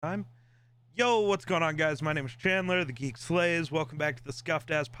Yo, what's going on, guys? My name is Chandler, the Geek Slays. Welcome back to the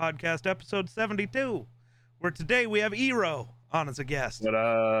Scuffed Ass Podcast, episode 72, where today we have Eroe on as a guest. What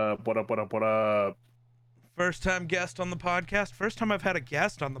up? What up? What up? What up? First time guest on the podcast. First time I've had a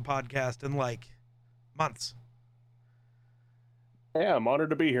guest on the podcast in like months. Yeah, I'm honored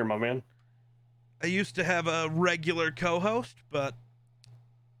to be here, my man. I used to have a regular co-host, but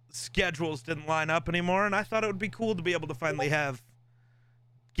schedules didn't line up anymore, and I thought it would be cool to be able to finally have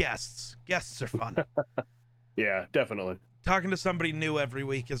guests. Guests are fun. Yeah, definitely. Talking to somebody new every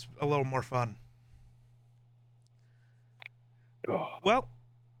week is a little more fun. Oh. Well,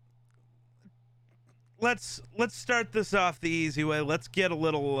 let's start this off the easy way. Let's get a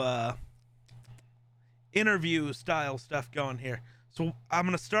little interview style stuff going here. So I'm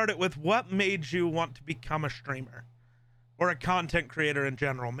going to start it with what made you want to become a streamer or a content creator in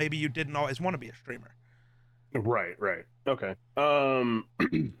general. Maybe you didn't always want to be a streamer. Right. Okay.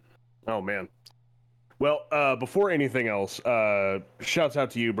 Oh man. Well, before anything else, shouts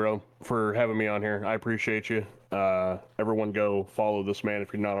out to you, bro, for having me on here. I appreciate you. Everyone go follow this man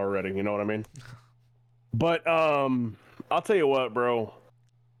if you're not already, you know what I mean? But I'll tell you what, bro.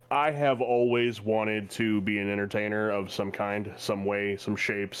 I have always wanted to be an entertainer of some kind, some way, some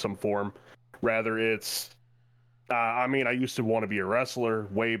shape, some form. Rather it's I used to want to be a wrestler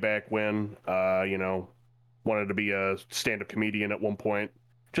way back when, wanted to be a stand-up comedian at one point.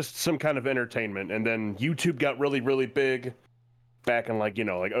 Just some kind of entertainment. And then YouTube got really, really big back in like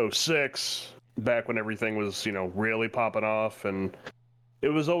 '06, back when everything was, really popping off. And it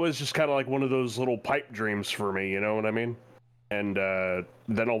was always just kind of like one of those little pipe dreams for me, you know what I mean? And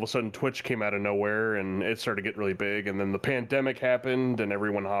then all of a sudden Twitch came out of nowhere and it started getting really big. And then the pandemic happened and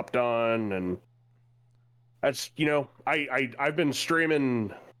everyone hopped on. And that's, I've been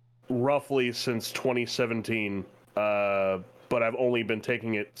streaming roughly since 2017. But I've only been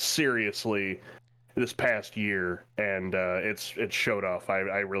taking it seriously this past year. And it's showed off. I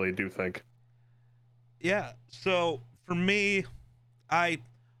really do think. Yeah. So for me, I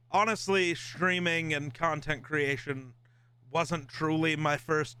honestly, streaming and content creation wasn't truly my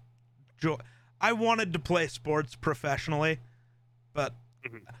first joy. I wanted to play sports professionally, but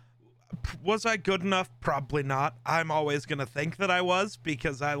was I good enough? Probably not. I'm always going to think that I was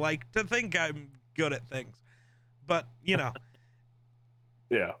because I like to think I'm good at things. But, Yeah.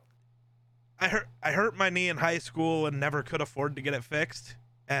 I hurt my knee in high school and never could afford to get it fixed.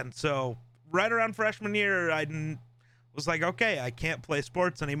 And so right around freshman year, I was like, okay, I can't play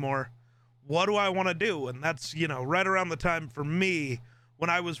sports anymore. What do I want to do? And that's, right around the time for me when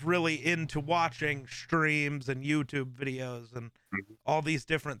I was really into watching streams and YouTube videos and all these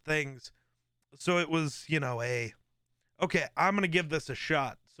different things. So it was, okay, I'm going to give this a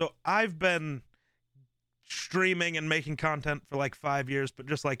shot. So I've been streaming and making content for like 5 years, but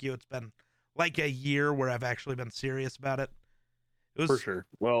just like you, it's been like a year where I've actually been serious about it. It was For sure.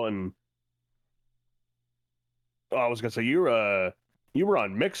 Well, and I was gonna say you were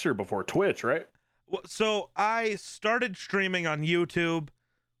on Mixer before Twitch, right? So I started streaming on YouTube,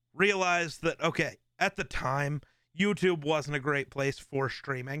 realized that, okay, at the time, YouTube wasn't a great place for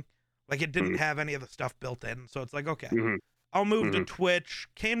streaming. Like, it didn't have any of the stuff built in. So it's like, okay, I'll move to Twitch.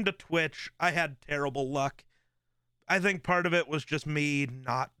 Came to Twitch. I had terrible luck. I think part of it was just me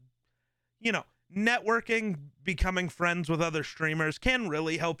not, networking, becoming friends with other streamers can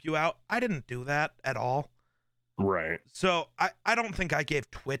really help you out. I didn't do that at all. Right. So I don't think I gave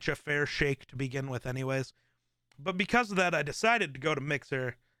Twitch a fair shake to begin with anyways. But because of that, I decided to go to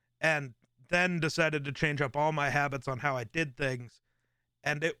Mixer and then decided to change up all my habits on how I did things.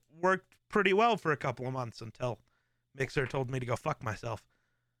 And it worked pretty well for a couple of months until Mixer told me to go fuck myself.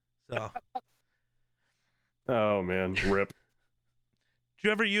 So. Oh, man. Rip. Did you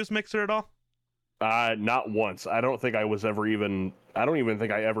ever use Mixer at all? Not once. I don't think I don't even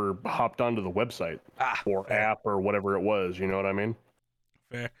think I ever hopped onto the website or fair. app or whatever it was. You know what I mean?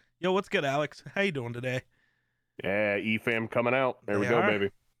 Fair. Yo, what's good, Alex? How you doing today? Yeah, EFAM coming out. There we They go, are. baby.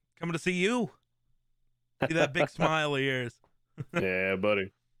 Coming to see you. See that big smile of yours. Yeah,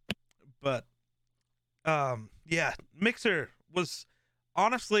 buddy. But, yeah, Mixer was,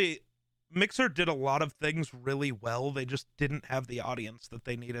 honestly, Mixer did a lot of things really well. They just didn't have the audience that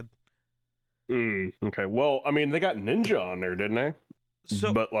they needed. Okay. Well, I mean, they got Ninja on there, didn't they?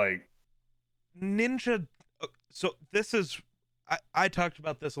 So, But like, Ninja, so this is, I talked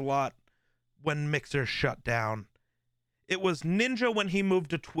about this a lot when Mixer shut down. It was Ninja when he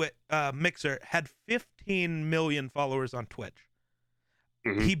moved to Mixer, had 15 million followers on Twitch.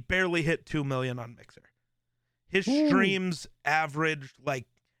 He barely hit 2 million on Mixer. His streams averaged like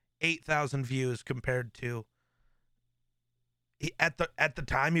 8,000 views compared to at the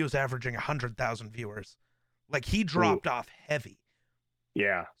time he was averaging 100,000 viewers. Like, he dropped off heavy.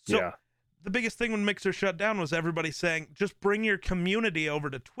 Yeah. So yeah. the biggest thing when Mixer shut down was everybody saying, just bring your community over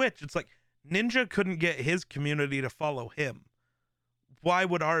to Twitch. It's like, Ninja couldn't get his community to follow him. Why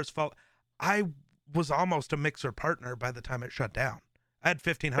would ours follow? I was almost a Mixer partner by the time it shut down. I had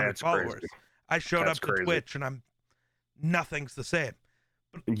 1,500 followers. Crazy. I showed That's up to crazy. Twitch, and nothing's the same.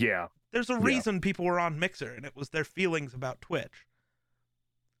 But Yeah. there's a reason people were on Mixer, and it was their feelings about Twitch.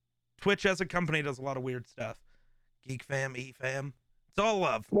 Twitch as a company does a lot of weird stuff. Geek fam, E-fam. It's all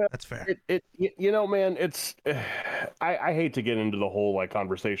love. Well, that's fair. You know, man, it's I hate to get into the whole like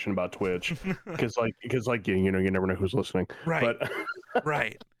conversation about Twitch because you know, you never know who's listening. Right. But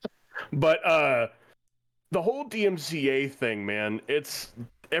right. But the whole DMCA thing, man, it's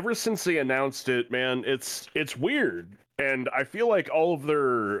ever since they announced it, man, it's weird. And I feel like all of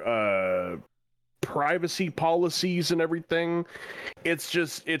their privacy policies and everything, it's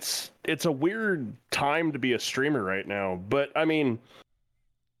a weird time to be a streamer right now. But I mean,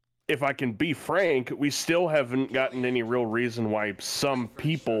 if I can be frank, we still haven't gotten any real reason why some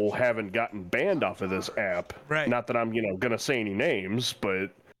people haven't gotten banned off of this app. Right. Not that I'm, gonna say any names,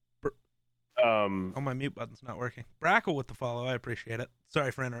 but oh, my mute button's not working. Brackle with the follow. I appreciate it.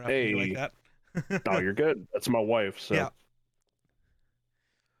 Sorry for interrupting you like that. Oh, you're good. That's my wife. So. Yeah.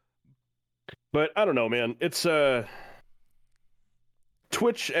 But I don't know, man. It's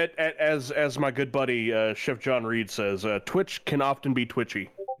Twitch as my good buddy Chef John Reed says, Twitch can often be twitchy.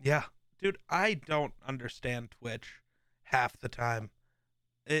 Yeah, dude, I don't understand Twitch half the time.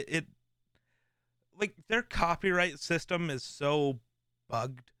 It like their copyright system is so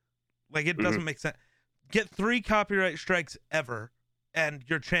bugged. Like, it doesn't make sense. Get 3 copyright strikes ever, and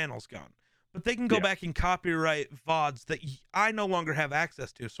your channel's gone. But they can go back and copyright VODs that I no longer have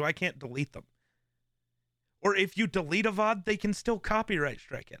access to, so I can't delete them. Or if you delete a VOD, they can still copyright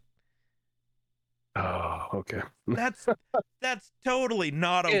strike it. Oh, okay. That's totally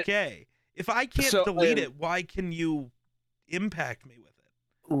not okay. If I can't delete it, why can you impact me with it?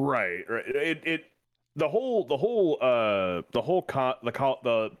 Right. The whole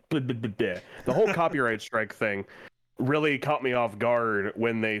copyright strike thing really caught me off guard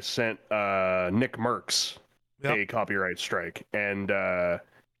when they sent Nick Merckx a copyright strike. And to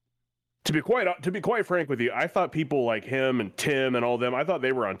be quite frank with you, I thought people like him and Tim and all them, I thought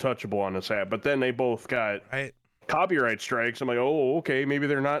they were untouchable on this app, but then they both got copyright strikes. I'm like, oh, okay, maybe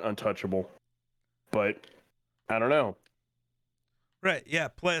they're not untouchable, but I don't know. Right? Yeah,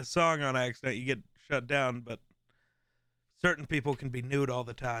 play a song on accident, you get shut down, but certain people can be nude all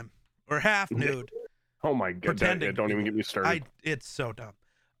the time or half nude. Oh my god! Don't even get me started. It's so dumb.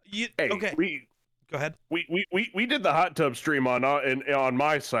 Okay. Go ahead. We did the hot tub stream on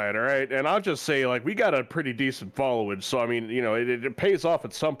my side, all right, and I'll just say, like, we got a pretty decent followage, so I mean, it pays off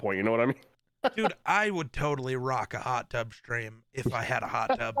at some point. You know what I mean? Dude, I would totally rock a hot tub stream if I had a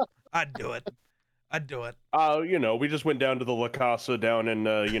hot tub. I'd do it. We just went down to the La Casa down in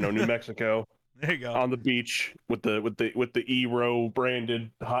New Mexico. There you go. On the beach with the Eroe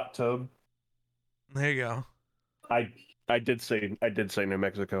branded hot tub. There you go. I did say New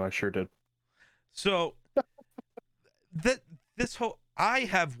Mexico. I sure did. So I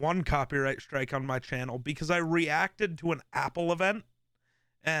have one copyright strike on my channel because I reacted to an Apple event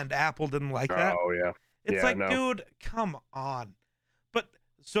and Apple didn't like that. Oh yeah. It's dude, come on. But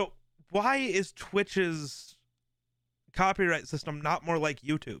so why is Twitch's copyright system not more like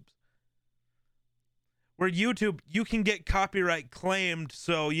YouTube's? Where YouTube, you can get copyright claimed,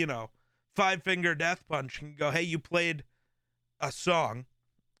 so, Five Finger Death Punch can go, hey, you played a song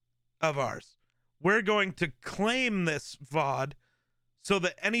of ours. We're going to claim this VOD so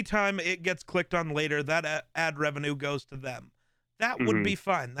that anytime it gets clicked on later, that ad revenue goes to them. That would be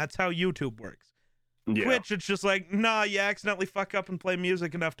fine. That's how YouTube works. Yeah. Twitch, it's just like, nah, you accidentally fuck up and play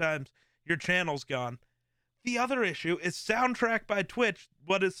music enough times, your channel's gone. The other issue is Soundtrack by Twitch,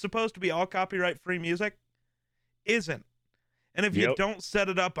 what is supposed to be all copyright-free music, isn't. And if you don't set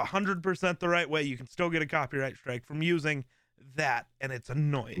it up 100% the right way, you can still get a copyright strike from using that, and it's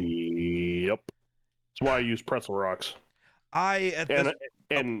annoying. Yep. That's why I use Pretzel Rocks.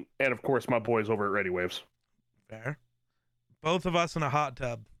 And of course my boys over at Ready Waves. Fair. Both of us in a hot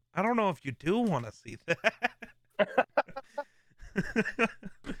tub. I don't know if you do want to see that.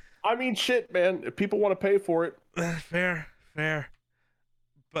 I mean, shit, man. If people want to pay for it. Fair.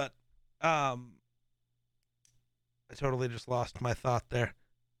 But, I totally just lost my thought there.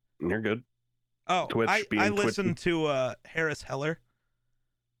 You're good. Oh, Twitch I listened to Harris Heller.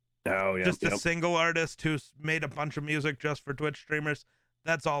 Oh, yeah. Just a single artist who's made a bunch of music just for Twitch streamers.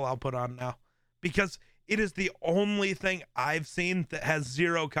 That's all I'll put on now. Because it is the only thing I've seen that has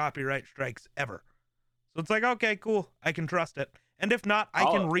 0 copyright strikes ever. So it's like, okay, cool. I can trust it. And if not, I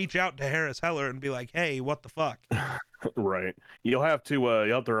can reach out to Harris Heller and be like, hey, what the fuck? Right. You'll have to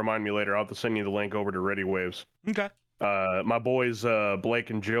remind me later. I'll have to send you the link over to Ready Waves. Okay. My boys, Blake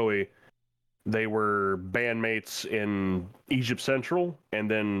and Joey, they were bandmates in Egypt Central,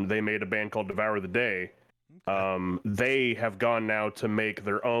 and then they made a band called Devour the Day. Okay. They have gone now to make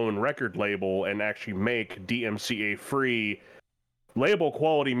their own record label and actually make DMCA free label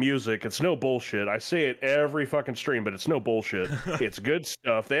quality music. It's no bullshit. I say it every fucking stream, but it's no bullshit. It's good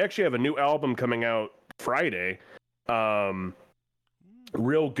stuff. They actually have a new album coming out Friday.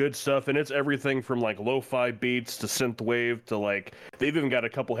 Real good stuff, and it's everything from like lo-fi beats to synthwave to like they've even got a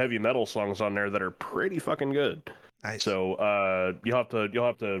couple heavy metal songs on there that are pretty fucking good. Nice. So you'll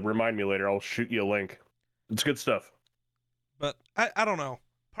have to remind me later. I'll shoot you a link. It's good stuff. But I don't know.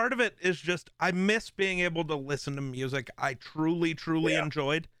 Part of it is just I miss being able to listen to music I truly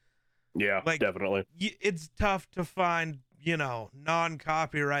enjoyed. Yeah, like, definitely. It's tough to find,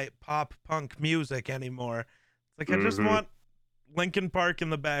 non-copyright pop punk music anymore. It's like I just want Linkin Park in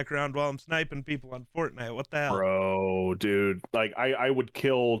the background while I'm sniping people on Fortnite. What the hell? Bro, dude. Like I would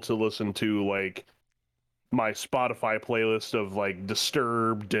kill to listen to like my Spotify playlist of like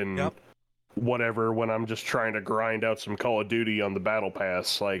Disturbed and whatever when I'm just trying to grind out some Call of Duty on the Battle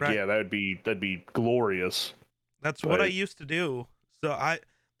Pass. Like, yeah, that'd be glorious. That's what I used to do. So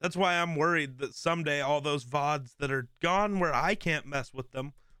that's why I'm worried that someday all those VODs that are gone where I can't mess with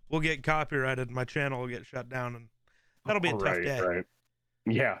them will get copyrighted and my channel will get shut down, and that'll be a tough day. Right.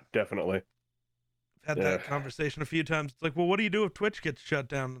 Yeah, definitely. I've had that conversation a few times. It's like, well, what do you do if Twitch gets shut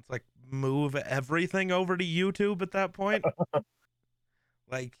down? It's like, move everything over to YouTube at that point.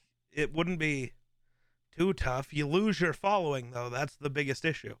 Like, it wouldn't be too tough. You lose your following, though. That's the biggest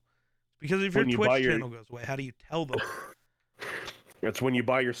issue. Because if your Twitch channel goes away, how do you tell them? It's when you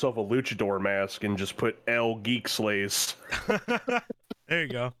buy yourself a luchador mask and just put L Geek Slays. There you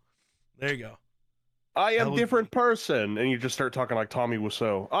go. There you go. I am different person, and you just start talking like Tommy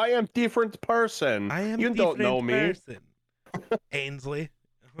Wiseau. I am different person. I am you don't know me. Ainsley.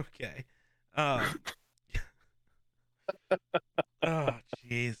 Okay. Oh,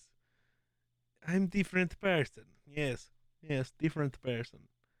 jeez. I'm different person. Yes, different person.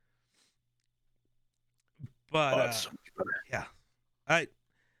 But yeah,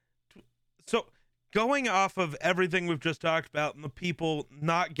 so going off of everything we've just talked about and the people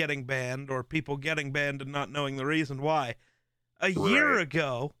not getting banned or people getting banned and not knowing the reason why, a year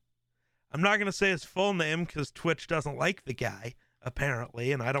ago, I'm not gonna say his full name because Twitch doesn't like the guy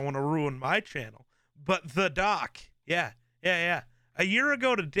apparently, and I don't want to ruin my channel. But the Doc, yeah. A year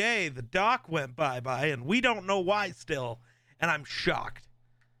ago today, the Doc went bye-bye, and we don't know why still, and I'm shocked.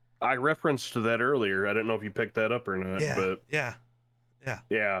 I referenced to that earlier. I don't know if you picked that up or not. Yeah.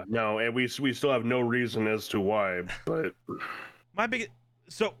 No, and we still have no reason as to why. But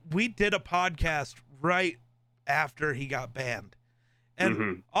so we did a podcast right after he got banned,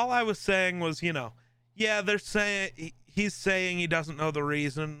 and all I was saying was, they're saying he's saying he doesn't know the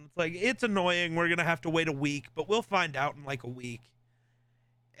reason. It's like, it's annoying. We're gonna have to wait a week, but we'll find out in like a week.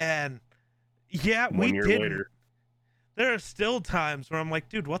 And yeah, we didn't. Later. There are still times where I'm like,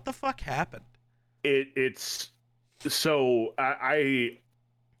 dude, what the fuck happened? It's so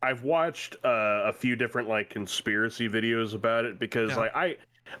I've watched a few different like conspiracy videos about it because like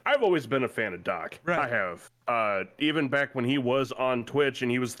I've always been a fan of Doc. Right. I have even back when he was on Twitch and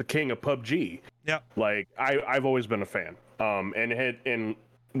he was the king of PUBG. Yeah. Like I've always been a fan. And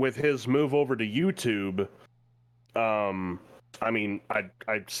with his move over to YouTube, I mean, I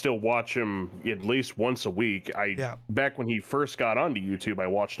still watch him at least once a week. Back when he first got onto YouTube, I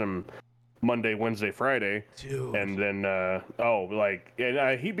watched him Monday, Wednesday, Friday. Dude. And then,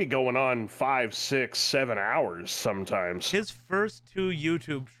 he'd be going on 5, 6, 7 hours sometimes. His first 2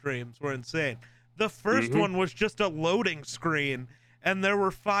 YouTube streams were insane. The first one was just a loading screen, and there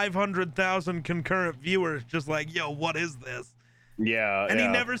were 500,000 concurrent viewers just like, yo, what is this? Yeah. And he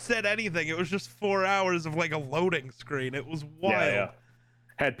never said anything. It was just 4 hours of like a loading screen. It was wild. Yeah.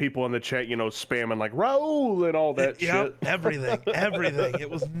 Had people in the chat, spamming like Raul and all that shit. Everything. It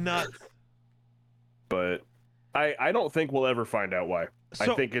was nuts. But I don't think we'll ever find out why.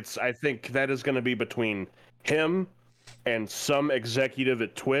 So, I think that is going to be between him and some executive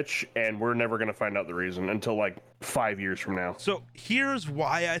at Twitch, and we're never going to find out the reason until like 5 years from now. So here's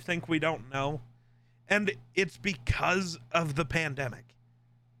why I think we don't know. And it's because of the pandemic.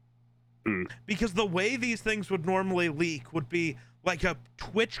 Because the way these things would normally leak would be like a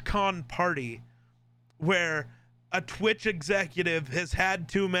TwitchCon party where a Twitch executive has had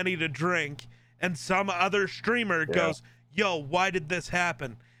too many to drink and some other streamer goes, yo, why did this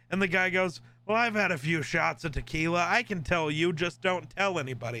happen? And the guy goes, well, I've had a few shots of tequila. I can tell you, just don't tell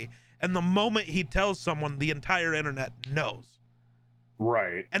anybody. And the moment he tells someone, the entire internet knows.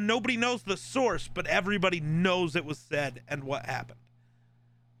 Right. And nobody knows the source, but everybody knows it was said and what happened.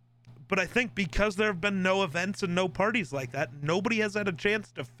 But I think because there have been no events and no parties like that, nobody has had a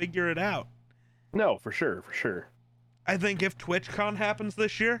chance to figure it out. No, for sure, for sure. I think if TwitchCon happens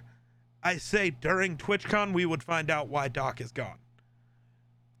this year, I say during TwitchCon we would find out why Doc is gone.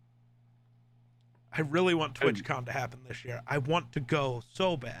 I really want TwitchCon to happen this year. I want to go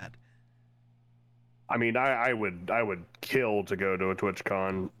so bad. I mean, I would kill to go to a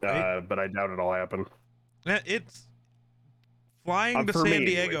TwitchCon, Right? but I doubt it'll happen. It's flying to For San me,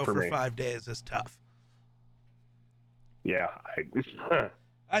 Diego for for me. 5 days is tough. Yeah,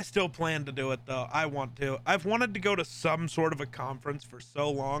 I still plan to do it though. I want to. I've wanted to go to some sort of a conference for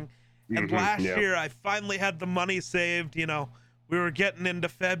so long. And last year I finally had the money saved, you know. We were getting into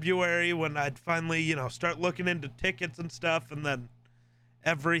February when I'd finally, you know, start looking into tickets and stuff, and then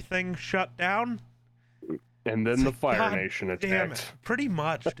everything shut down. And then the Fire God Nation damn attacked. it. Pretty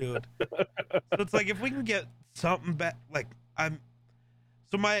much, dude. So it's like, if we can get something back, like,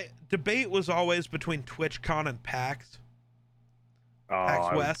 so my debate was always between TwitchCon and PAX. Oh, PAX I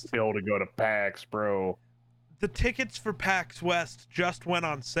would West. kill to go to PAX, bro. The tickets for PAX West just went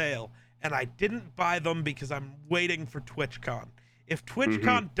on sale, and I didn't buy them because I'm waiting for TwitchCon. If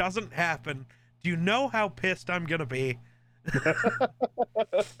TwitchCon doesn't happen, do you know how pissed I'm gonna be?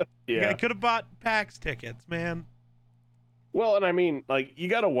 Yeah. I could have bought PAX tickets, man. Well, and I mean, like, you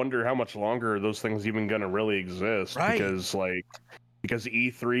got to wonder how much longer are those things even going to really exist, Right. because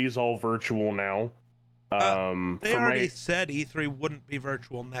E3 is all virtual now. They already said E3 wouldn't be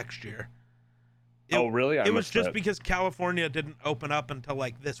virtual next year. Oh, really? It was just because California didn't open up until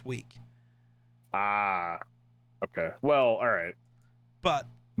like this week. Ah, okay. Well, all right. But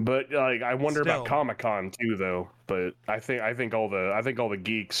like, I wonder Still. about Comic-Con too, though. But I think all the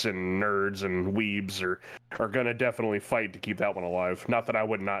geeks and nerds and weebs are gonna definitely fight to keep that one alive. Not that I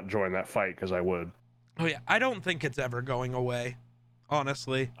would not join that fight, because I would. oh yeah, I don't think it's ever going away.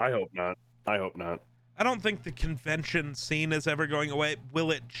 Honestly, I hope not. I hope not. I don't think the convention scene is ever going away.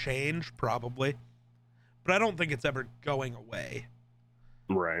 Will it change? Probably. But I don't think it's ever going away.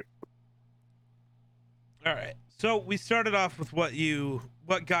 Right. All right. So we started off with what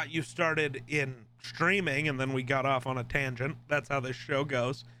got you started in streaming, and then we got off on a tangent. That's how this show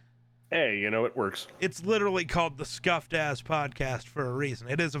goes. Hey, it works. It's literally called the Scuffed Ass Podcast for a reason.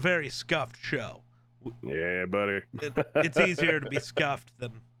 It is a very scuffed show. Yeah, buddy. It's easier to be scuffed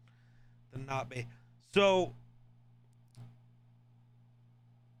than not be. So,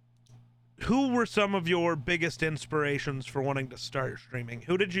 who were some of your biggest inspirations for wanting to start streaming?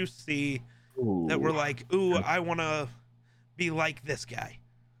 Who did you see that were like, ooh, I want to be like this guy?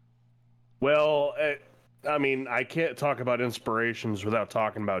 Well, I mean, I can't talk about inspirations without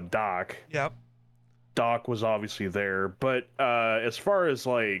talking about Doc. Yep. Doc was obviously there, but as far as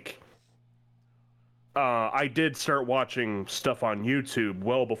like, I did start watching stuff on YouTube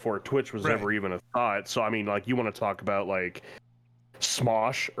well before Twitch was Right. ever even a thought. So I mean, like, you want to talk about like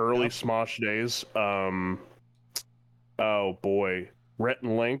Smosh, early Yep. Smosh days. Oh boy, Rhett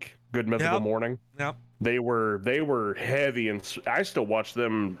and Link, Good Mythical Yep. Morning. Yep. They were heavy, and I still watch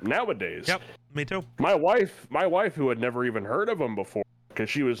them nowadays. Yep. Me too. My wife, who had never even heard of them before, because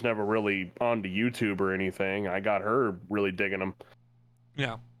she was never really onto YouTube or anything, I got her really digging them.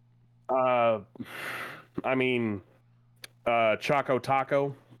 Yeah. I mean, Choco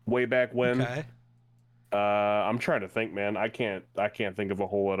Taco, way back when. Okay. I'm trying to think, man. I can't think of a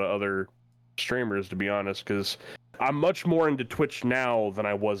whole lot of other streamers, to be honest, because I'm much more into Twitch now than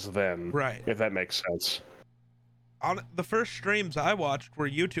I was then. Right. If that makes sense. On the first streams I watched were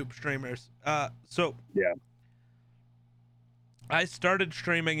YouTube streamers. So Yeah. I started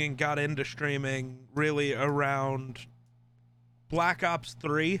streaming and got into streaming really around Black Ops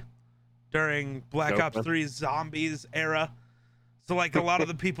 3 during Black Okay. Ops 3 Zombies era. So like a lot of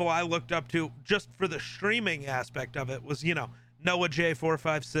the people I looked up to just for the streaming aspect of it was, Noah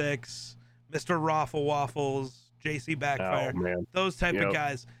J456, Mr. Raffle Waffles, JC Backfire, Oh man. those type of Yep.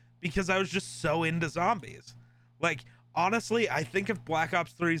 guys, because I was just so into zombies. Like, honestly, I think if Black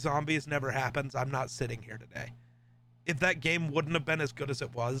Ops 3 Zombies never happens, I'm not sitting here today. If that game wouldn't have been as good as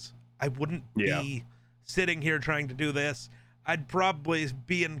it was, I wouldn't be sitting here trying to do this. I'd probably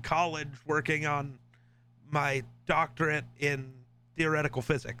be in college working on my doctorate in theoretical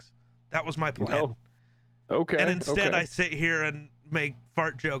physics. That was my plan. Oh, okay. And instead okay. I sit here and make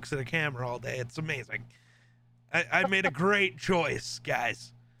fart jokes at a camera all day. It's amazing. I made a great choice,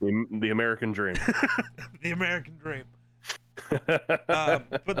 guys. The American dream. The American dream.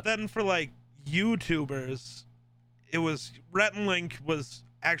 But then for like YouTubers, it was Rhett and Link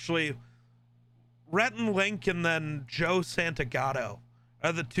and then Joe Santagato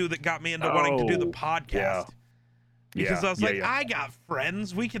are the two that got me into wanting to do the podcast. Yeah. Because I was like, yeah. I got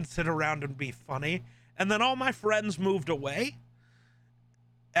friends. We can sit around and be funny. And then all my friends moved away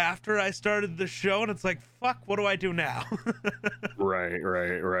after I started the show, and it's like, fuck, what do I do now?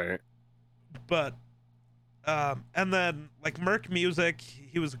 Right. But and then like Merc Music,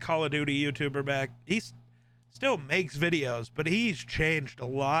 he was a Call of Duty YouTuber back. He still makes videos, but he's changed a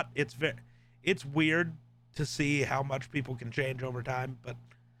lot. It's weird to see how much people can change over time. But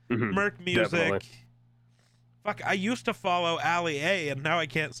Merc Music, definitely. fuck, I used to follow Ali A, and now I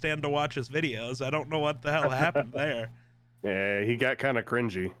can't stand to watch his videos. I don't know what the hell happened there. Yeah, he got kind of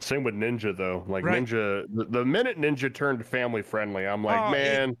cringy. Same with Ninja though. Like Right. Ninja, the minute Ninja turned family friendly, I'm like,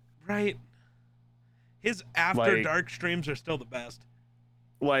 man. Right. His After Dark streams are still the best.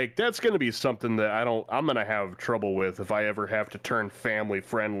 Like, that's going to be something that I'm going to have trouble with if I ever have to turn family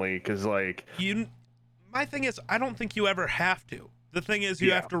friendly. Cause like, my thing is, I don't think you ever have to. The thing is,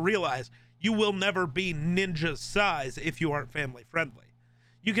 you have to realize you will never be Ninja's size if you aren't family friendly.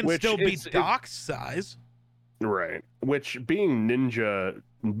 You can still be Doc's size. Right. Which being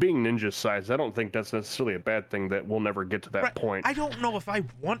Ninja's size, I don't think that's necessarily a bad thing. That we'll never get to that point. I don't know if I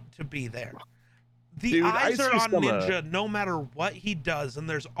want to be there. The Dude, eyes are on Ninja no matter what he does, and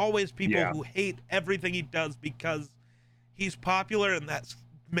there's always people who hate everything he does because he's popular, and that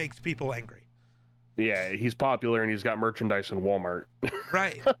makes people angry. Yeah, he's popular and he's got merchandise in Walmart.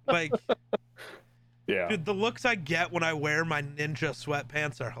 Right. Like, yeah. dude, the looks I get when I wear my Ninja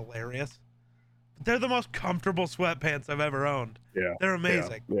sweatpants are hilarious. They're the most comfortable sweatpants I've ever owned. Yeah. They're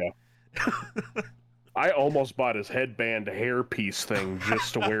amazing. Yeah. I almost bought his headband hairpiece thing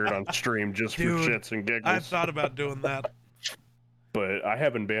just to wear it on stream just for shits and giggles. I've thought about doing that. But I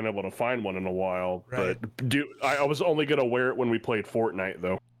haven't been able to find one in a while. Right. But dude, I was only going to wear it when we played Fortnite,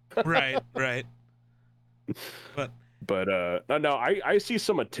 though. Right. But no, I see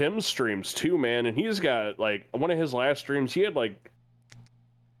some of Tim's streams too, man. And he's got, like, one of his last streams, he had, like,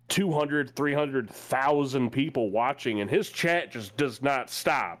 200, 300,000 people watching, and his chat just does not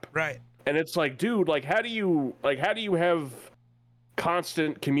stop. Right. And it's like, dude, how do you have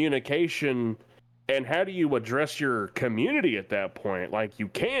constant communication, and how do you address your community at that point? Like, you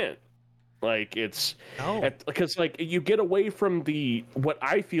can't. Like, it's because like you get away from what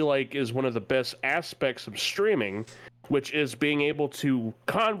I feel like is one of the best aspects of streaming, which is being able to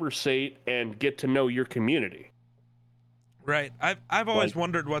conversate and get to know your community. Right. I've always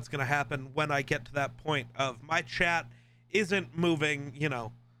wondered what's going to happen when I get to that point of my chat isn't moving,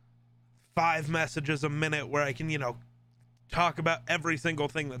 5 messages a minute where I can, talk about every single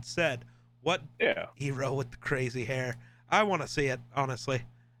thing that's said. What hero with the crazy hair? I want to see it, honestly.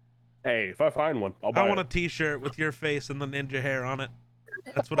 Hey, if I find one, I'll buy it. I want a t-shirt with your face and the ninja hair on it.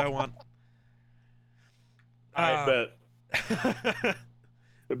 That's what I want. I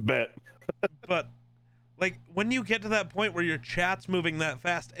bet. But like when you get to that point where your chat's moving that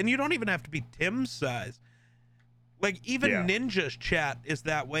fast, and you don't even have to be Tim's size. Like, even Ninja's chat is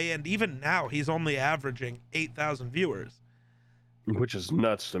that way, and even now he's only averaging 8,000 viewers. Which is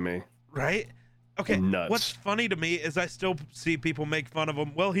nuts to me. Right? Okay, nuts. What's funny to me is I still see people make fun of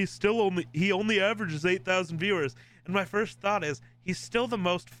him. Well, he only averages 8,000 viewers. And my first thought is, he's still the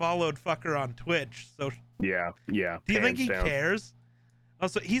most followed fucker on Twitch. So yeah. Do you think he cares?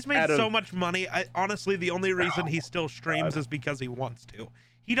 Also, he's made so much money. Honestly, the only reason he still streams is because he wants to.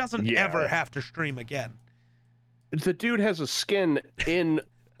 He doesn't ever have to stream again. The dude has a skin in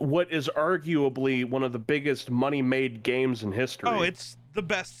what is arguably one of the biggest money-made games in history. Oh, it's the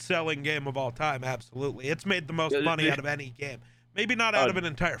best-selling game of all time, absolutely. It's made the most money out of any game. Maybe not out of an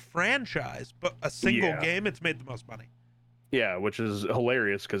entire franchise, but a single game, it's made the most money. Yeah, which is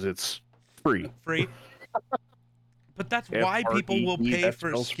hilarious because it's free. Free. But that's why people will pay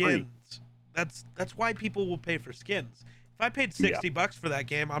for skins. That's why people will pay for skins. If I paid $60 for that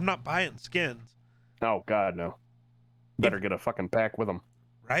game, I'm not buying skins. Oh, God, no. Better get a fucking pack with them.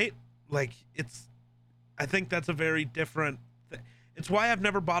 Right? Like, I think that's a very different thing. It's why I've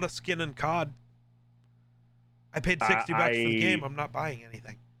never bought a skin in COD. I paid $60 for the game. I'm not buying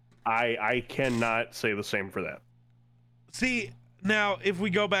anything. I cannot say the same for that. See, now, if we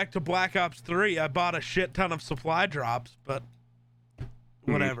go back to Black Ops 3, I bought a shit ton of supply drops, but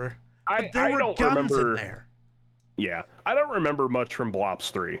whatever. But there were guns in there. Yeah, I don't remember much from Blops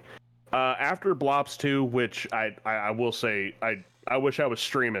 3. After Blops 2, which I will say, I wish I was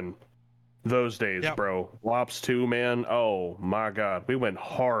streaming Those days, Yep. bro. Blops 2, man. Oh my god. We went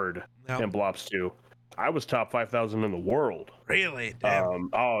hard Yep. in Blops 2. I was top 5,000 in the world. Really? Damn.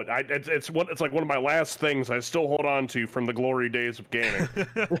 It's like one of my last things I still hold on to from the glory days of gaming.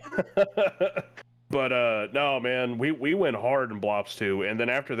 But no, man, we went hard in Blops 2, and then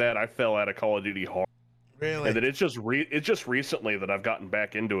after that I fell out of Call of Duty hard. Really? And then it's just recently that I've gotten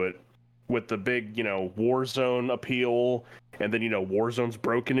back into it with the big, Warzone appeal, and then Warzone's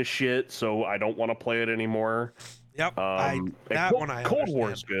broken as shit, so I don't want to play it anymore. Yep. Cold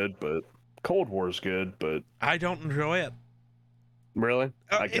War's good, but Cold War's good, but I don't enjoy it. Really?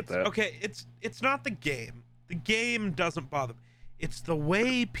 I get that. Okay, it's not the game. The game doesn't bother me. It's the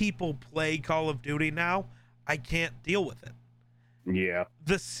way people play Call of Duty now. I can't deal with it. Yeah.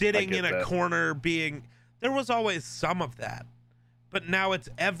 The sitting in a corner being... There was always some of that. But now it's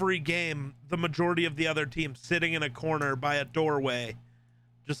every game, the majority of the other team sitting in a corner by a doorway.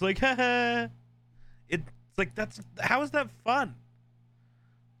 Just like, haha. It's like, how is that fun?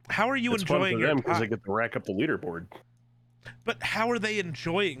 How are you enjoying your time? Because they get to rack up the leaderboard. But how are they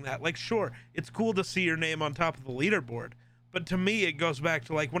enjoying that? Like, sure, it's cool to see your name on top of the leaderboard. But to me, it goes back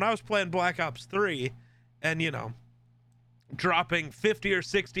to like when I was playing Black Ops 3 and, dropping 50 or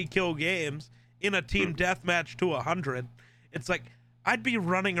 60 kill games in a team deathmatch to 100. It's like I'd be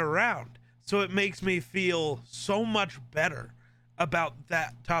running around. So it makes me feel so much better about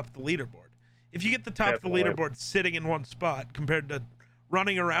that top of the leaderboard. If you get the top of the leaderboard sitting in one spot compared to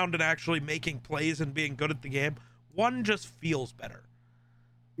running around and actually making plays and being good at the game, one just feels better.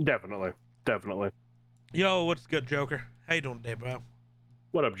 Definitely. Yo, what's good, Joker? How you doing today, bro?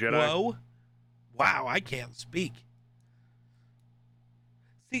 What up, Jedi? Whoa. Wow, I can't speak.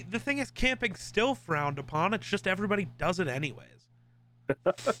 See, the thing is, camping's still frowned upon. It's just everybody does it anyways.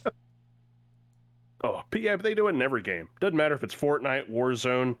 Oh, yeah, but they do it in every game. Doesn't matter if it's Fortnite,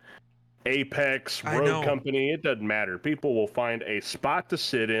 Warzone, Apex, Rogue Company. It doesn't matter. People will find a spot to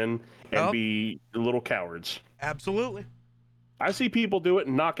sit in and be little cowards. Absolutely. I see people do it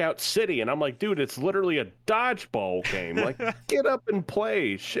in Knockout City, and I'm like, dude, it's literally a dodgeball game. Like, get up and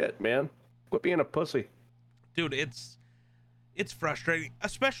play. Shit, man. Quit being a pussy. Dude, it's frustrating.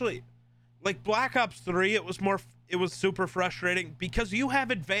 Especially, like, Black Ops 3, it was super frustrating because you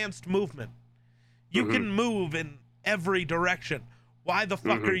have advanced movement. You can move in every direction. Why the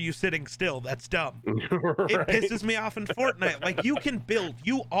fuck are you sitting still? That's dumb. Right. It pisses me off in Fortnite. Like, you can build.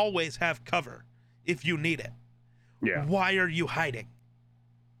 You always have cover if you need it. Yeah. Why are you hiding?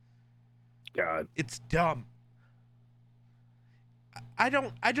 God. It's dumb.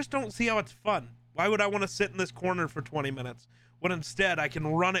 I just don't see how it's fun. Why would I want to sit in this corner for 20 minutes when instead I can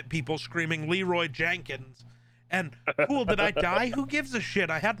run at people screaming Leroy Jenkins? And cool, did I die? Who gives a shit?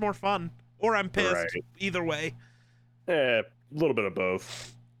 I had more fun. Or I'm pissed. Right. Either way. A little bit of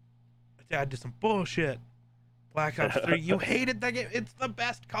both. I did some bullshit. Black Ops 3. You hated that game. It's the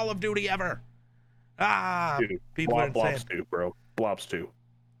best Call of Duty ever. Dude, people are insane. Blops 2, bro. Blops 2.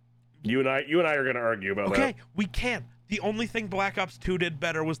 You and I are going to argue about that. Okay, we can. The only thing Black Ops 2 did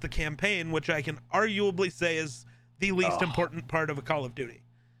better was the campaign, which I can arguably say is the least important part of a Call of Duty.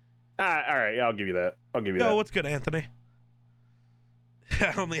 All right, I'll give you that. Yo, what's good, Anthony?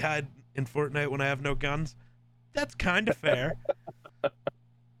 I only hide in Fortnite when I have no guns. That's kind of fair.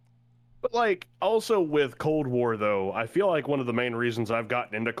 But, like, also with Cold War, though, I feel like one of the main reasons I've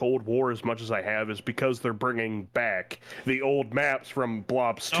gotten into Cold War as much as I have is because they're bringing back the old maps from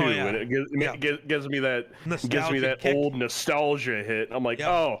Blops 2, and it gives me that old nostalgia hit. I'm like,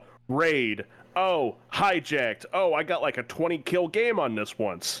 oh, Raid, oh, Hijacked, oh, I got like a 20-kill game on this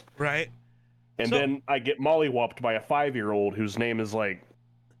once. Right. And then I get mollywopped by a 5-year-old whose name is, like,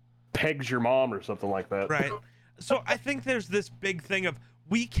 Pegs Your Mom or something like that. Right. So I think there's this big thing of,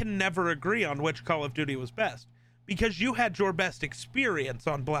 we can never agree on which Call of Duty was best because you had your best experience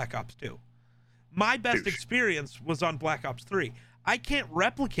on Black Ops 2. My best experience was on Black Ops 3. I can't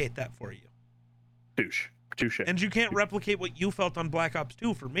replicate that for you. Touche. And you can't replicate what you felt on Black Ops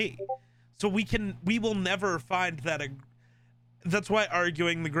 2 for me. So we will never find that. That's why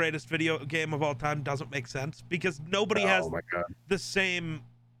arguing the greatest video game of all time doesn't make sense because nobody has the same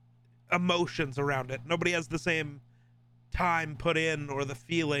emotions around it. Nobody has the same time put in or the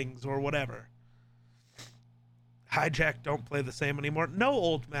feelings or whatever. Hijack don't play the same anymore. No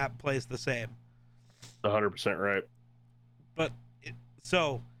old map plays the same. 100% right. But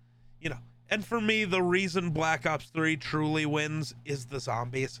and for me, the reason Black Ops 3 truly wins is the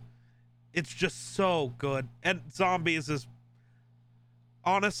zombies. It's just so good. And zombies is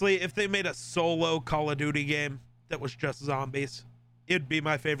honestly, if they made a solo Call of Duty game that was just zombies, it'd be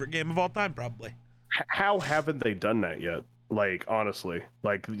my favorite game of all time, probably. How haven't they done that yet? Like, honestly,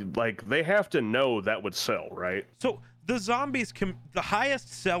 like they have to know that would sell, right? So the zombies, the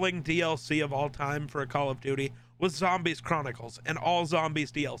highest selling DLC of all time for a Call of Duty was Zombies Chronicles and all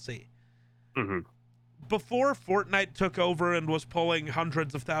Zombies DLC. Mm-hmm. Before Fortnite took over and was pulling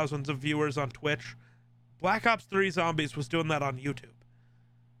hundreds of thousands of viewers on Twitch, Black Ops 3 Zombies was doing that on YouTube.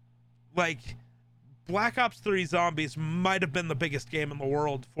 Like, Black Ops 3 Zombies might have been the biggest game in the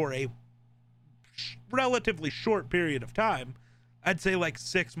world for a relatively short period of time. I'd say like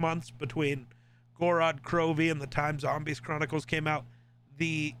 6 months between Gorod Krovi and the time Zombies Chronicles came out.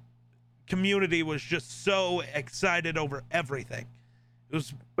 The community was just so excited over everything. It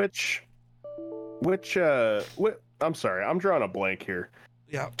was I'm sorry, I'm drawing a blank here.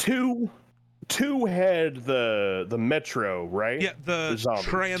 yeah. Two had the metro, right? Yeah, the zombies.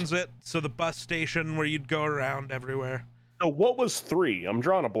 transit, so the bus station where you'd go around everywhere. So what was 3? I'm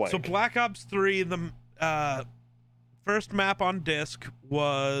drawing a blank. So Black Ops 3, the first map on disc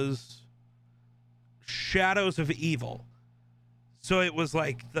was Shadows of Evil. So it was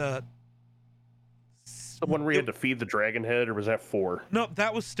like the one where you had to feed the dragon head, or was that 4? No,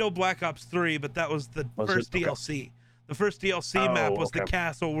 that was still Black Ops 3, but that was the first DLC. The first DLC map was the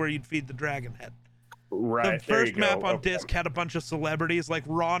castle where you'd feed the dragon head. Right. The first map on disc had a bunch of celebrities, like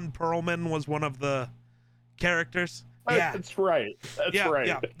Ron Perlman was one of the characters. Yeah, that's right. That's right.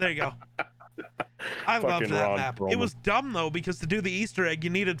 Yeah, there you go. I loved that Ron map. Perlman. It was dumb though, because to do the Easter egg, you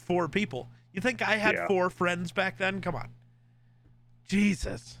needed 4 people. You think I had 4 friends back then? Come on.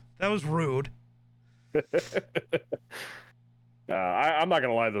 Jesus, that was rude. I'm not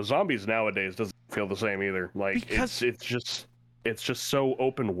gonna lie, the zombies nowadays doesn't feel the same either. Like, because it's just so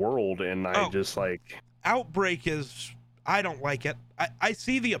open world, and I just like Outbreak is, I don't like it. I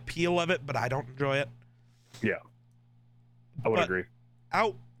see the appeal of it, but I don't enjoy it. Yeah, I would agree.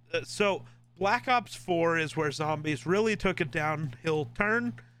 So Black Ops 4 is where zombies really took a downhill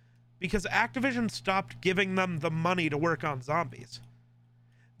turn, because Activision stopped giving them the money to work on zombies.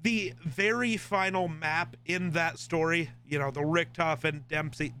 The very final map in that story, you know, the Richtoff and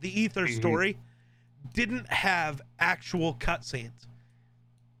Dempsey, the Ether story, didn't have actual cutscenes.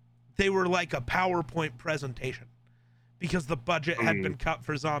 They were like a PowerPoint presentation because the budget had been cut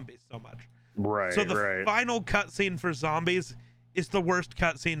for zombies so much. Right. So the final cutscene for zombies is the worst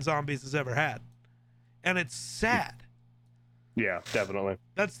cutscene zombies has ever had. And it's sad. Yeah, definitely.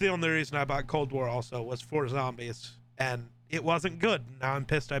 That's the only reason I bought Cold War also, was for zombies. And it wasn't good. Now I'm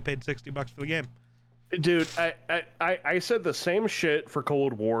pissed I paid $60 for the game. Dude, I said the same shit for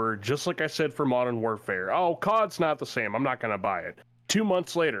Cold War, just like I said for Modern Warfare. Oh, COD's not the same. I'm not going to buy it. 2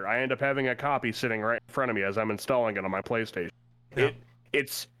 months later, I end up having a copy sitting right in front of me as I'm installing it on my PlayStation. Yeah.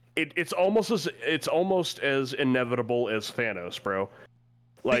 It's almost as inevitable as Thanos, bro.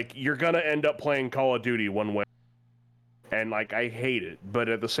 Like, you're going to end up playing Call of Duty one way. And, like, I hate it. But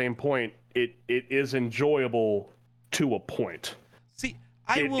at the same point, it is enjoyable to a point. See,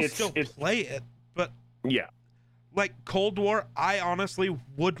 I will still play it, but yeah, like Cold War, I honestly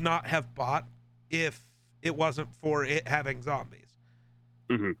would not have bought if it wasn't for it having zombies.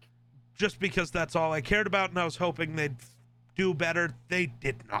 Just because that's all I cared about, and I was hoping they'd do better. They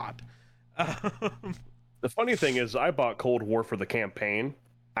did not. The funny thing is, I bought Cold War for the campaign.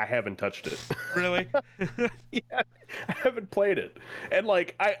 I haven't touched it. Really? Yeah, I haven't played it. And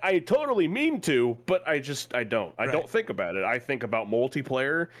like, I totally mean to, but I don't. I don't think about it. I think about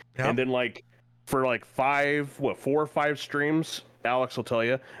multiplayer. Yep. And then like, for like 4 or 5 streams, Alex will tell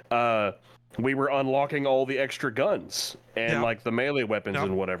you, we were unlocking all the extra guns and like the melee weapons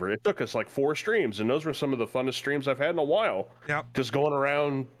and whatever. It took us like 4 streams, and those were some of the funnest streams I've had in a while. Yep. Just going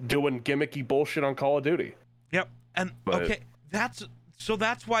around doing gimmicky bullshit on Call of Duty. Yep. And okay, that's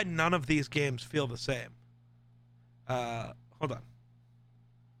why none of these games feel the same. Hold on.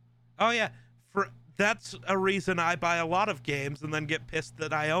 Oh yeah, that's a reason I buy a lot of games and then get pissed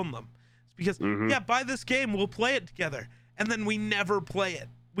that I own them. It's because buy this game, we'll play it together, and then we never play it.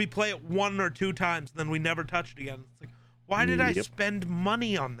 We play it 1 or 2 times, and then we never touch it again. It's like, why did I spend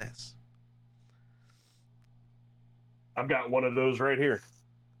money on this? I've got one of those right here.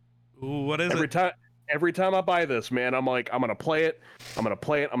 Ooh, what is it? Every time I buy this, man, I'm like, I'm gonna play it, I'm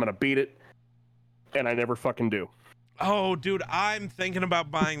gonna beat it, and I never fucking do. Oh, dude, I'm thinking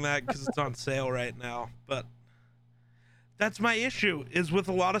about buying that because it's on sale right now. But that's my issue, is with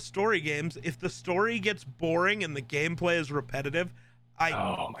a lot of story games, if the story gets boring and the gameplay is repetitive,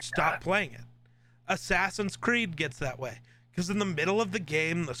 I stop playing it. Assassin's Creed gets that way, because in the middle of the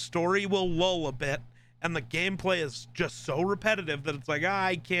game, the story will lull a bit, and the gameplay is just so repetitive that it's like,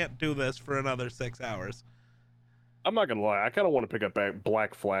 I can't do this for another 6 hours. I'm not gonna lie, I kind of want to pick up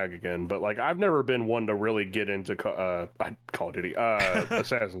Black Flag again, but like I've never been one to really get into Call of Duty,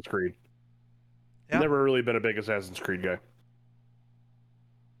 Assassin's Creed. Yeah. Never really been a big Assassin's Creed guy.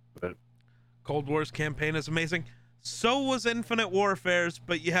 But Cold War's campaign is amazing. So was Infinite Warfare's,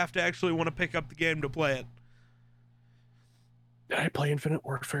 but you have to actually want to pick up the game to play it. did I play Infinite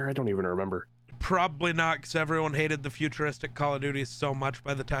Warfare? I don't even remember. Probably not, because everyone hated the futuristic Call of Duty so much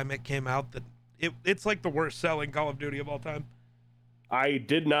by the time it came out that it's like the worst selling Call of Duty of all time. I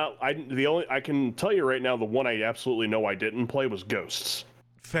did not. I can tell you right now, the one I absolutely know I didn't play was Ghosts.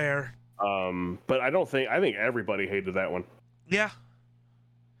 Fair. But I think everybody hated that one. Yeah.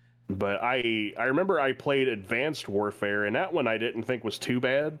 But I remember I played Advanced Warfare, and that one I didn't think was too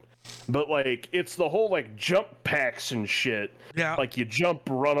bad. But like it's the whole like jump packs and shit. Yeah. Like you jump,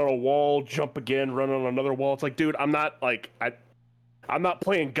 run on a wall, jump again, run on another wall. It's like, dude, I'm not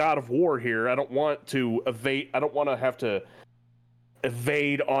playing God of War here. I don't want to evade. I don't want to have to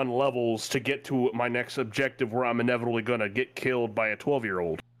evade on levels to get to my next objective where I'm inevitably going to get killed by a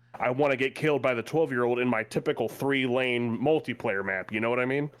 12-year-old. I want to get killed by the 12-year-old in my typical 3-lane multiplayer map. You know what I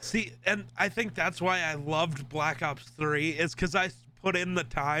mean? See, and I think that's why I loved Black Ops 3 is because I put in the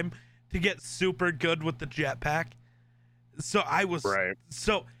time to get super good with the jetpack. So I was right.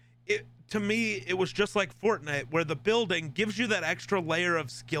 So to me, it was just like Fortnite, where the building gives you that extra layer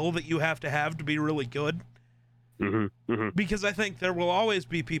of skill that you have to be really good. Mm-hmm, mm-hmm. Because I think there will always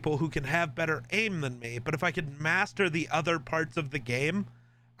be people who can have better aim than me, but if I can master the other parts of the game,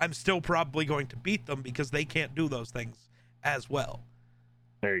 I'm still probably going to beat them because they can't do those things as well.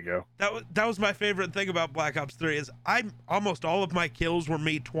 There you go. That was my favorite thing about Black Ops 3 is almost all of my kills were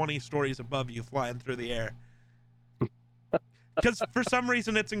me 20 stories above you flying through the air. Because for some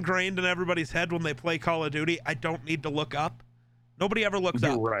reason it's ingrained in everybody's head when they play Call of Duty, I don't need to look up. Nobody ever looks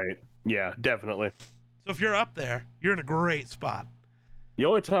up. Right. Yeah, definitely. So if you're up there, you're in a great spot. The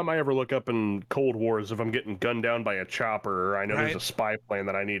only time I ever look up in Cold War is if I'm getting gunned down by a chopper or I know Right. there's a spy plane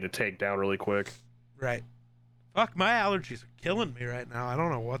that I need to take down really quick. Right. Fuck, my allergies are killing me right now. I don't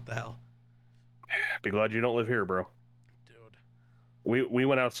know what the hell. Be glad you don't live here, bro. Dude. We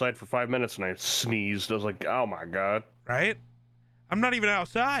went outside for 5 minutes and I sneezed. I was like, oh my god. Right? I'm not even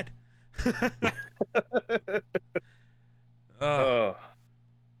outside.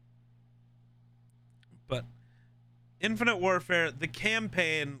 But Infinite Warfare, the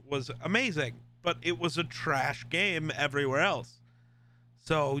campaign was amazing, but it was a trash game everywhere else.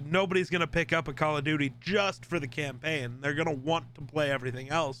 So nobody's going to pick up a Call of Duty just for the campaign. They're going to want to play everything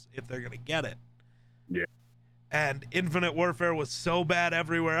else if they're going to get it. Yeah. And Infinite Warfare was so bad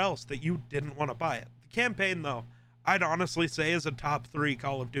everywhere else that you didn't want to buy it. The campaign, though, I'd honestly say is a top 3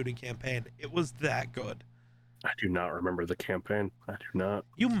 Call of Duty campaign. It was that good. I do not remember the campaign. I do not.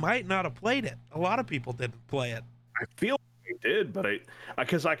 You might not have played it. A lot of people didn't play it. I feel like I did, but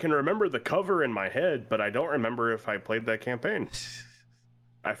because I can remember the cover in my head, but I don't remember if I played that campaign.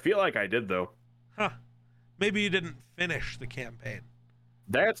 I feel like I did though. Huh. Maybe you didn't finish the campaign.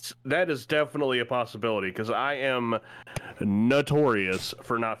 That is definitely a possibility because I am notorious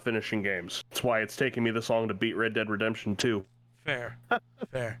for not finishing games. That's why it's taking me this long to beat Red Dead Redemption 2. Fair.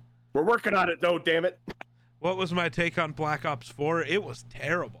 Fair. We're working on it though, damn it. What was my take on Black Ops 4? It was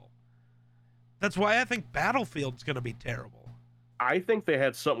terrible. That's why I think Battlefield's going to be terrible. I think they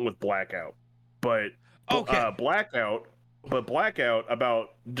had something with Blackout, but okay. Blackout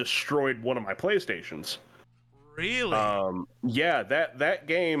about destroyed one of my PlayStations. Really? Yeah, that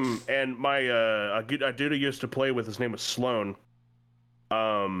game, and my a dude I used to play with, his name was Sloan.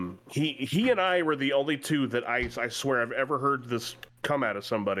 He and I were the only two that I swear I've ever heard this come out of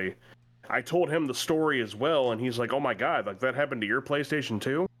somebody. I told him the story as well, and he's like, "Oh my god, like that happened to your PlayStation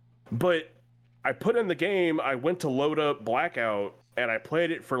too?" But I put in the game, I went to load up Blackout, and I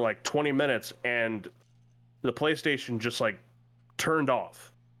played it for like 20 minutes, and the PlayStation just like turned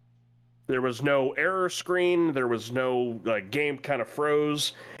off. There was no error screen, there was no like game kind of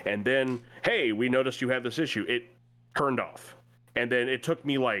froze, and then, hey, we noticed you had this issue. It turned off. And then it took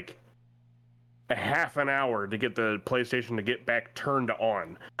me like a half an hour to get the PlayStation to get back turned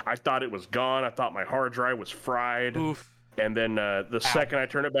on. I thought it was gone. I thought my hard drive was fried. Oof. And then the second I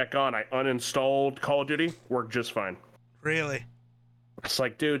turned it back on, I uninstalled Call of Duty. Worked just fine. Really? It's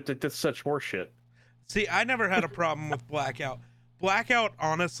like, dude, that's such horseshit. See, I never had a problem with Blackout. Blackout,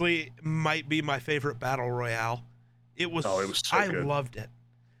 honestly, might be my favorite battle royale. It was so I good. Loved it.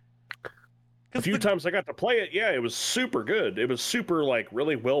 A few times I got to play it, yeah, it was super good. It was super, like,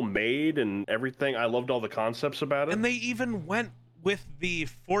 really well made and everything. I loved all the concepts about it. And they even went with the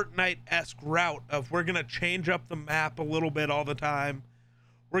Fortnite-esque route of we're going to change up the map a little bit all the time.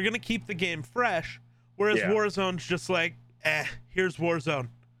 We're going to keep the game fresh. Whereas Yeah. Warzone's just like, here's Warzone.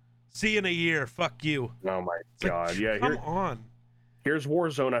 See you in a year. Fuck you. Oh my It's like, god. Yeah. come on. Here's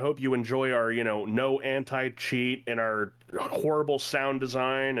Warzone. I hope you enjoy our, no anti-cheat and our horrible sound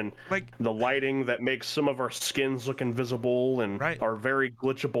design and Like, the lighting that makes some of our skins look invisible and right. our very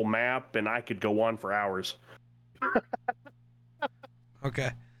glitchable map. And I could go on for hours. Okay.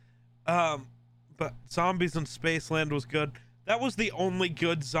 But Zombies in Spaceland was good. That was the only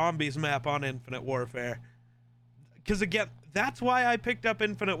good zombies map on Infinite Warfare. Because again, that's why I picked up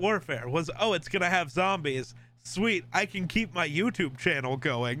Infinite Warfare. Was, oh, it's gonna have zombies. Sweet, I can keep my YouTube channel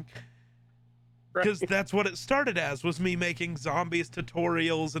going. Because that's what it started as, was me making zombies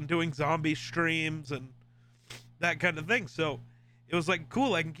tutorials and doing zombie streams and that kind of thing. So it was like,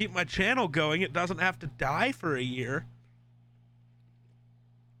 cool, I can keep my channel going. It doesn't have to die for a year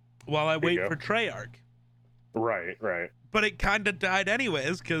while I wait for Treyarch. Right. But it kind of died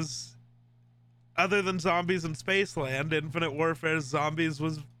anyways, because other than Zombies in Spaceland, Infinite Warfare's Zombies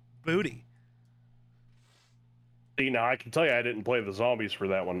was booty. See, now I can tell you I didn't play the zombies for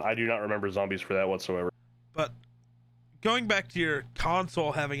that one. I do not remember zombies for that whatsoever. But going back to your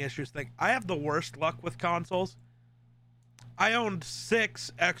console having issues thing, I have the worst luck with consoles. I owned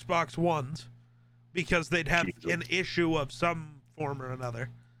 6 Xbox Ones because they'd have an issue of some form or another.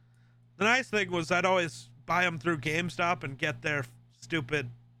 The nice thing was I'd always buy them through GameStop and get their stupid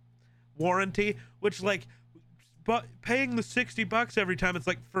warranty, which, like, but paying the $60 every time, it's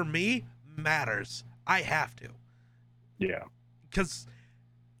like, for me, matters. I have to. Yeah. Because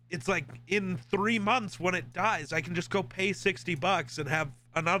it's like, in 3 months when it dies, I can just go pay $60 and have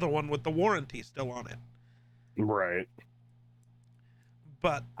another one with the warranty still on it. Right.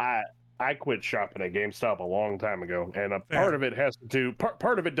 But I quit shopping at GameStop a long time ago, and part of it has to do.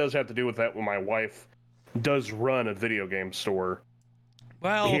 Part of it does have to do with that. When my wife does run a video game store,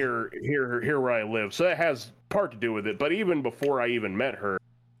 well, here where I live, so that has part to do with it. But even before I even met her,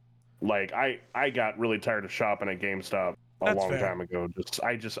 like I got really tired of shopping at GameStop a long time ago.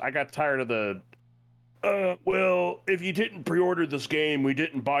 I got tired of the. Well, if you didn't pre-order this game, we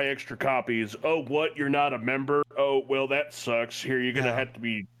didn't buy extra copies. Oh, what? You're not a member? Oh, well, that sucks. Here, you're gonna have to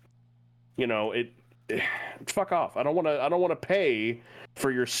be. Fuck off. I don't want to pay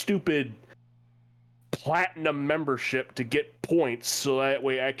for your stupid platinum membership to get points so that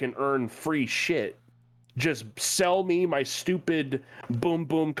way I can earn free shit. Just sell me my stupid boom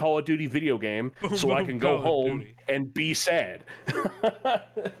boom Call of Duty video game so I can go home and be sad.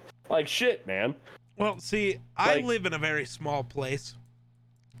 Like shit, man. Well, see, I live in a very small place.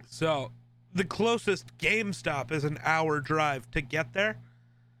 So the closest GameStop is an hour drive to get there.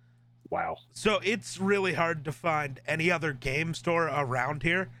 Wow. So it's really hard to find any other game store around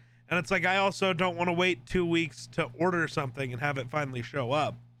here. And it's like, I also don't want to wait 2 weeks to order something and have it finally show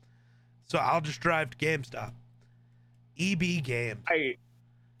up. So I'll just drive to GameStop. EB Games.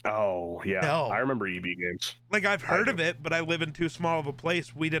 Oh, yeah. No. I remember EB Games. Like, I've heard of it, but I live in too small of a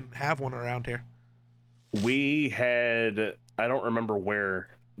place. We didn't have one around here. We had, I don't remember where.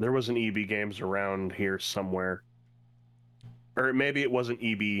 There was an EB Games around here somewhere. Or maybe it wasn't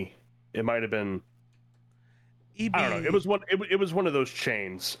EB. It might have been. EB. I don't know. It was one of those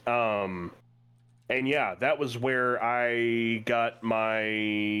chains. And yeah, that was where I got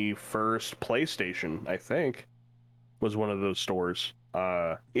my first PlayStation. I think was one of those stores.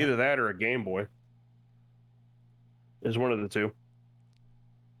 Either that or a Game Boy. Is one of the two.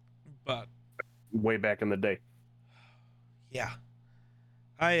 But way back in the day. Yeah.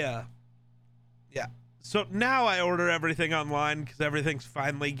 Yeah. So now I order everything online because everything's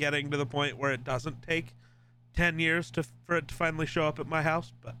finally getting to the point where it doesn't take 10 years for it to finally show up at my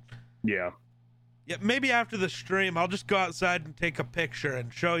house. But yeah, maybe after the stream, I'll just go outside and take a picture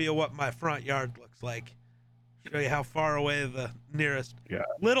and show you what my front yard looks like. Show you how far away the nearest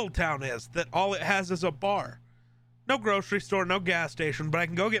little town is, that all it has is a bar. No grocery store, no gas station, but I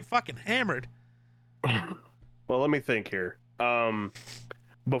can go get fucking hammered. Well, let me think here.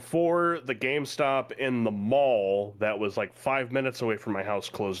 Before the GameStop in the mall that was like 5 minutes away from my house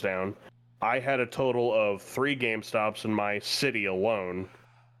closed down, I had a total of 3 GameStops in my city alone,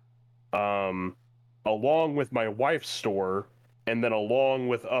 along with my wife's store, and then along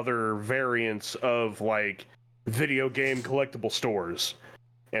with other variants of like video game collectible stores.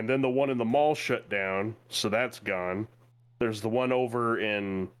 And then the one in the mall shut down, so that's gone. There's the one over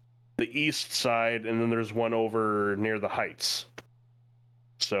in the east side, and then there's one over near the Heights.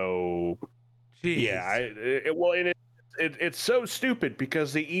 So, jeez. Yeah, it's so stupid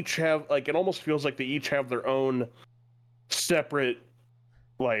because they each have, like, it almost feels like they each have their own separate,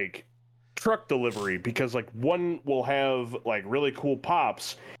 like, truck delivery, because, like, one will have, like, really cool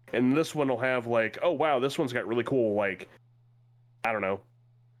pops, and this one will have like, oh wow, this one's got really cool, like, I don't know,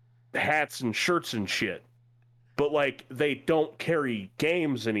 hats and shirts and shit. But like, they don't carry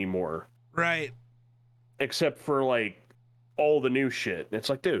games anymore, Right. except for like all the new shit. It's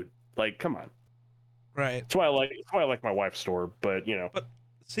like, dude, like, come on. Right. That's why I like my wife's store. But you know, But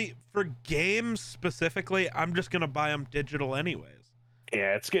see, for games specifically, I'm just gonna buy them digital anyways.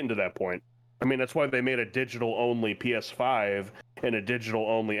 yeah, it's getting to that point. I mean, that's why they made a digital only PS5 and a digital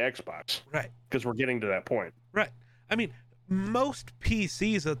only Xbox. Right. Because we're getting to that point. Right. I mean, most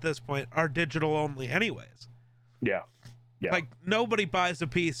PCs at this point are digital only anyways. Yeah. Yeah. Like, nobody buys a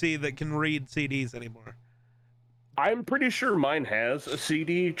PC that can read CDs anymore. I'm pretty sure mine has a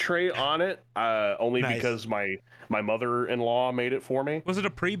CD tray on it, only Nice. because my mother-in-law made it for me. Was it a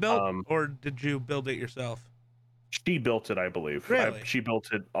pre-built, or did you build it yourself? She built it, I believe. Really? She built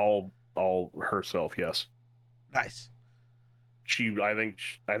it all herself. Yes. Nice. I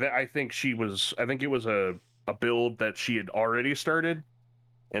think it was a build that she had already started,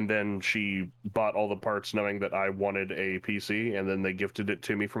 and then she bought all the parts knowing that I wanted a PC, and then they gifted it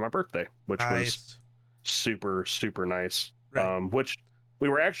to me for my birthday, which was Nice. super, super nice. Right. Which we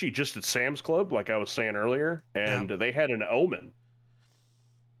were actually just at Sam's Club, like I was saying earlier, and they had an Omen.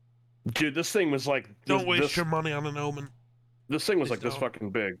 Dude, this thing was like... Don't waste your money on an Omen. This thing was Please like this don't.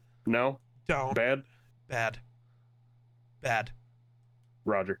 fucking big. No? Don't. Bad? Bad.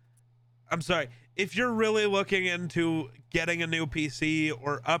 Roger. I'm sorry. If you're really looking into getting a new PC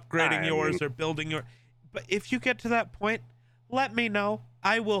or upgrading yours or building your... But if you get to that point, let me know.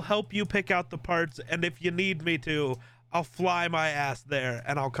 I will help you pick out the parts, and if you need me to, I'll fly my ass there,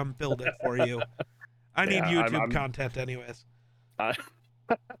 and I'll come build it for you. I need YouTube content anyways.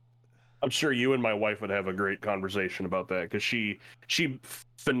 I'm sure you and my wife would have a great conversation about that, because she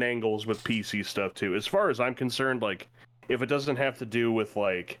finangles with PC stuff too. As far as I'm concerned, like, if it doesn't have to do with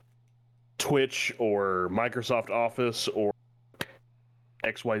like Twitch or Microsoft Office or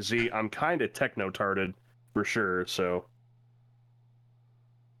XYZ, I'm kind of techno-tarded for sure. So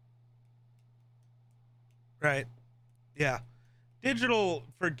Right. Yeah. Digital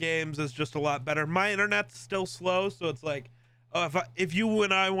for games is just a lot better. My internet's still slow, so it's like, oh, if you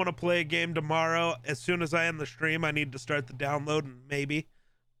and I want to play a game tomorrow, as soon as I end the stream, I need to start the download, and maybe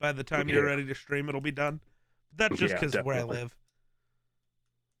by the time you're ready to stream, it'll be done. That's just because of where I live.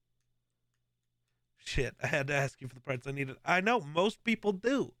 Shit, I had to ask you for the parts I needed. I know, most people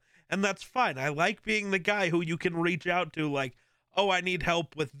do, and that's fine. I like being the guy who you can reach out to, like, oh, I need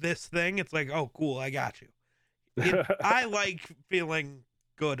help with this thing. It's like, oh, cool, I got you. I like feeling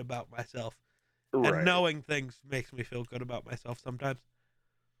good about myself. Right. And knowing things makes me feel good about myself sometimes.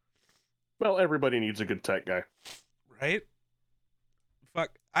 Well, everybody needs a good tech guy. Right?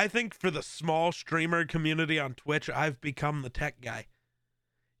 Fuck. I think for the small streamer community on Twitch, I've become the tech guy.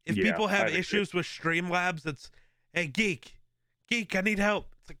 If people have issues with Streamlabs, it's, hey, Geek, I need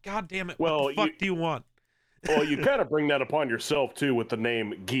help. It's like, God damn it, what the fuck do you want? Well, you kind of bring that upon yourself, too, with the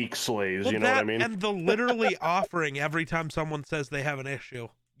name Geek Slays, well, you know what I mean? And the literally offering every time someone says they have an issue.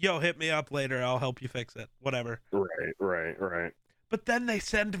 Yo, hit me up later, I'll help you fix it. Whatever. Right. But then they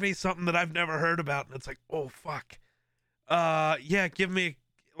send me something that I've never heard about, and it's like, oh, fuck. Yeah, give me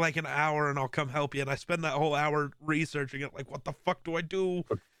like an hour and I'll come help you. And I spend that whole hour researching it, like, what the fuck do I do?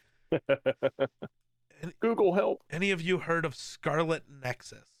 Google help. Any of you heard of Scarlet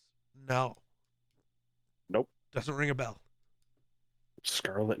Nexus? No. Nope. Doesn't ring a bell.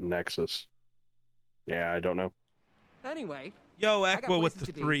 Scarlet Nexus. Yeah, I don't know. Anyway. Yo, Aqua with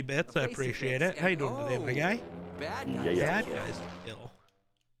the 3 bits. I appreciate it. How you doing today, my guy? Bad guys. Bad guys kill.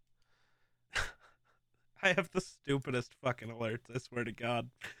 I have the stupidest fucking alerts, I swear to God.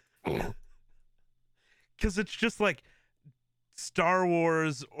 Because it's just like Star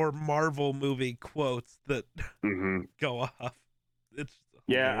Wars or Marvel movie quotes that go off. It's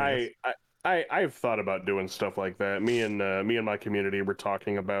hilarious. I've thought about doing stuff like that. Me and my community were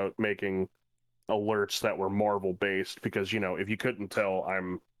talking about making alerts that were Marvel based, because, you know, if you couldn't tell,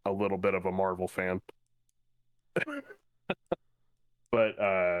 I'm a little bit of a Marvel fan. But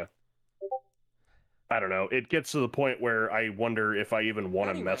I don't know. It gets to the point where I wonder if I even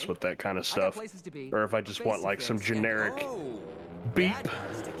want to mess with that kind of stuff, or if I just want like some generic beep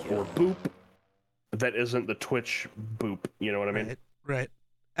or boop that isn't the Twitch boop. You know what I mean? Right.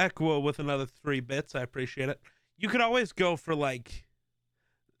 Echo with another 3 bits. I appreciate it. You could always go for like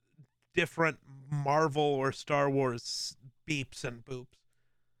different Marvel or Star Wars beeps and boops.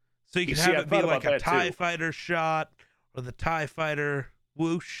 So you can have it be like a TIE fighter shot or the TIE fighter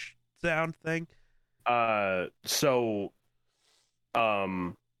whoosh sound thing. My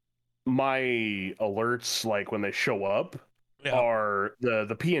alerts, like when they show up, Yeah. are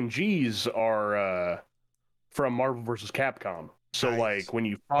the PNGs are from Marvel vs. Capcom. So Nice. like when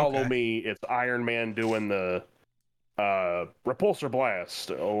you follow Okay. me, it's Iron Man doing the repulsor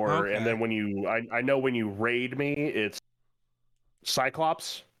blast, or and Okay. then when you I know when you raid me, it's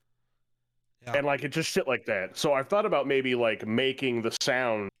Cyclops. Yeah. And like it just shit like that. So I've thought about maybe like making the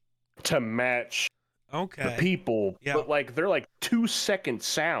sound to match Okay. the people, Yeah. but like they're like 2-second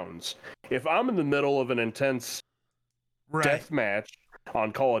sounds. If I'm in the middle of an intense Right. death match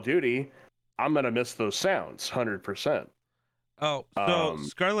on Call of Duty, I'm gonna miss those sounds 100%. Oh, so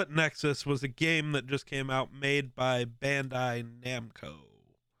Scarlet Nexus was a game that just came out made by Bandai Namco.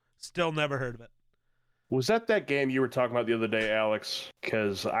 Still never heard of it. Was that game you were talking about the other day, Alex?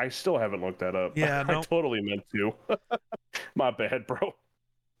 Because I still haven't looked that up. Yeah, I no. totally meant to. My bad, bro.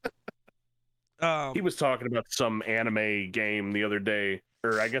 He was talking about some anime game the other day,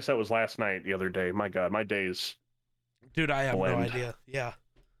 or I guess that was last night. The other day, my God, my days. Dude, I have blend. no idea. Yeah.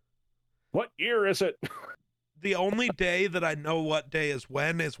 What year is it? The only day that I know what day is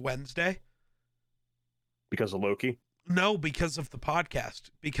when is Wednesday. Because of Loki? No, because of the podcast.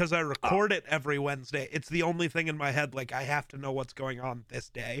 Because I record it every Wednesday. It's the only thing in my head, like I have to know what's going on this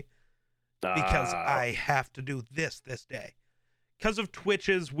day. Because I have to do this day. Because of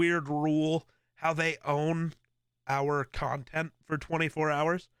Twitch's weird rule, how they own our content for 24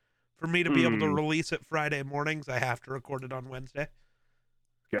 hours. For me to be able to release it Friday mornings, I have to record it on Wednesday.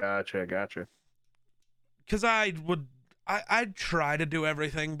 Gotcha. Because I'd try to do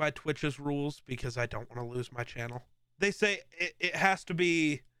everything by Twitch's rules because I don't want to lose my channel. They say it has to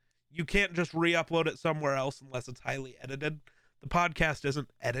be, you can't just re-upload it somewhere else unless it's highly edited. The podcast isn't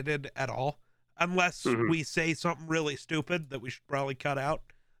edited at all. Unless we say something really stupid that we should probably cut out,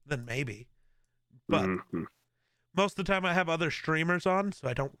 then maybe. But most of the time I have other streamers on, so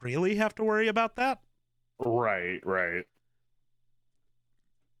I don't really have to worry about that. Right.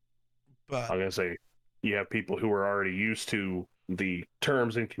 But I'm gonna say you have people who are already used to the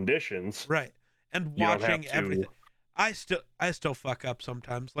terms and conditions. Right. And watching everything. I still fuck up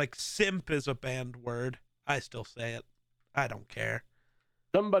sometimes. Like simp is a banned word. I still say it. I don't care.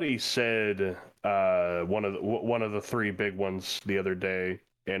 Somebody said one of the three big ones the other day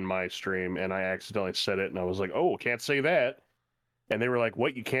in my stream, and I accidentally said it, and I was like, "Oh, can't say that." And they were like,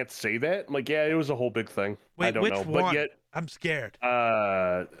 "What? You can't say that?" I'm like, "Yeah, it was a whole big thing." Wait, I don't which know, one? but yet, I'm scared.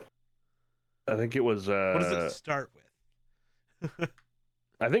 I think it was. What does it start with?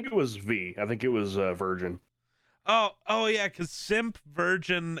 I think it was V. I think it was Virgin. Oh yeah, because simp,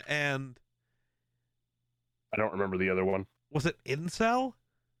 virgin, and I don't remember the other one. was it incel?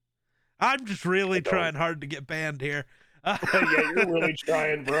 I'm just really trying hard to get banned here. Yeah, you're really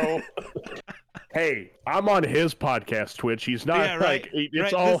trying, bro. Hey, I'm on his podcast, Twitch. He's not right.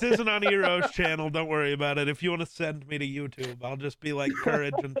 it's all. This isn't on Eroe's channel. Don't worry about it. If you want to send me to YouTube, I'll just be like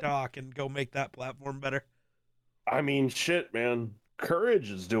Courage and talk and go make that platform better. I mean, shit, man. Courage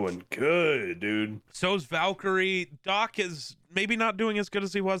is doing good, dude. So's Valkyrie. Doc is maybe not doing as good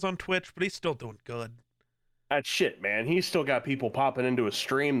as he was on Twitch, but he's still doing good. That shit, man. He's still got people popping into a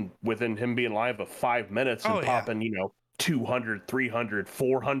stream within him being live of 5 minutes and popping, $200, $300,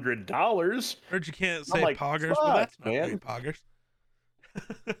 $400. Heard you can't say like, poggers, but that's not man. really poggers.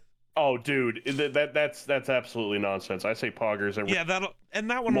 Oh, dude, that's absolutely nonsense. I say poggers every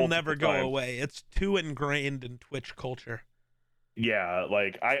that one will never go away. It's too ingrained in Twitch culture. Yeah,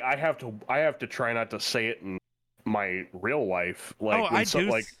 like I have to try not to say it in my real life. Like I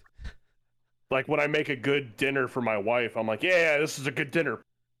do. Like when I make a good dinner for my wife, I'm like, yeah, this is a good dinner.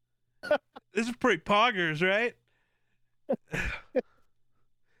 This is pretty poggers, right?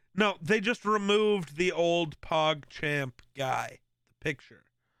 No, they just removed the old PogChamp guy, the picture.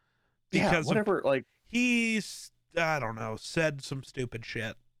 Because he's, I don't know, said some stupid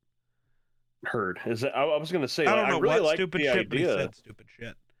shit. Heard. I was going to say, I don't know really what stupid shit, but he said stupid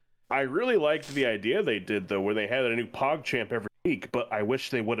shit. I really liked the idea they did, though, where they had a new PogChamp every week, but I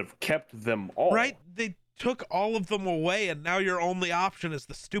wish they would have kept them all. Right? They took all of them away, and now your only option is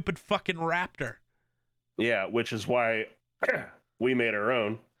the stupid fucking raptor. Yeah, which is why we made our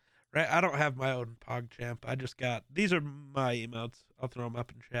own. Right? I don't have my own PogChamp. I just got... These are my emotes. I'll throw them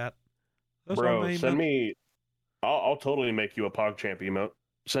up in chat. Bro, send me... I'll totally make you a PogChamp emote.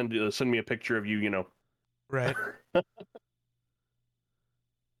 Send me a picture of you, Right.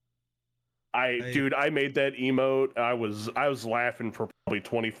 Dude, I made that emote. I was laughing for probably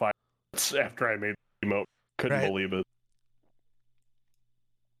 25 minutes after I made the emote. Couldn't believe it.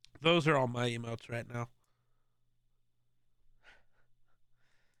 Those are all my emotes right now.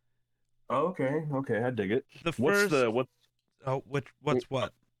 Okay, I dig it. What's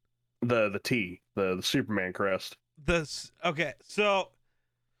what? The T, the Superman crest. this. Okay, so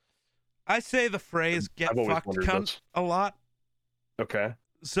I say the phrase "get I've always fucked wondered cunt" this. a lot. Okay.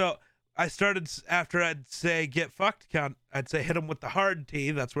 So I started after I'd say "get fucked cunt," I'd say "hit him with the hard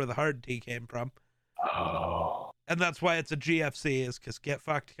T." That's where the hard T came from, Oh. and that's why it's a GFC, is because "get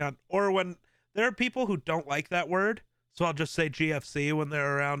fucked cunt." Or when there are people who don't like that word, so I'll just say GFC when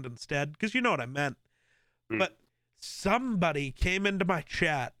they're around instead, because you know what I meant. Hmm. But somebody came into my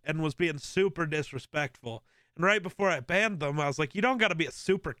chat and was being super disrespectful, and right before I banned them, I was like, "You don't got to be a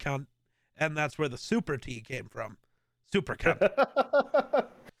super cunt," and that's where the super T came from. Super cunt.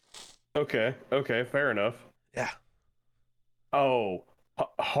 Okay, fair enough. Yeah. Oh,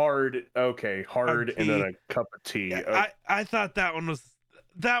 hard. Okay, hard, and then tea. a cup of tea. Yeah, I thought that one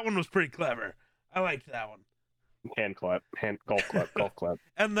was pretty clever. I liked that one. Hand clap, golf clap, golf clap.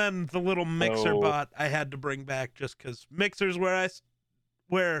 And then the little mixer So- bot I had to bring back just because mixer's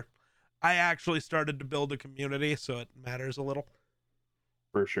where I actually started to build a community, so it matters a little.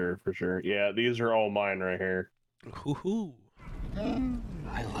 For sure, for sure. Yeah, these are all mine right here. Hoo-hoo.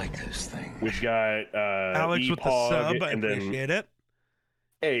 I like this thing. We've got Alex with the Epog, sub, I and then appreciate it.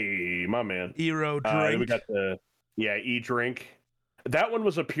 hey, my man. Eroe Then we drink. got the e-drink. That one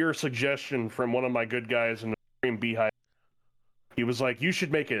was a pure suggestion from one of my good guys in the stream Beehive. He was like, you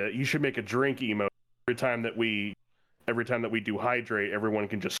should make a drink emote every time that we do hydrate, everyone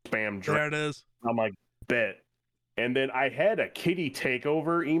can just spam drink. There it is. I'm like, bet. And then I had a kitty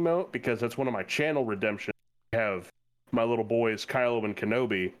takeover emote because that's one of my channel redemptions. I have my little boys Kylo and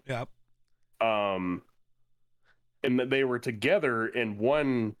Kenobi. Yep. And they were together in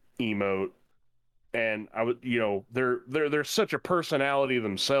one emote, and I was, they're such a personality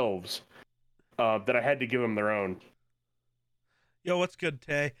themselves that I had to give them their own. Yo, what's good,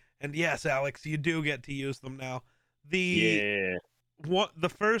 Tay? And yes, Alex, you do get to use them now. Yeah. The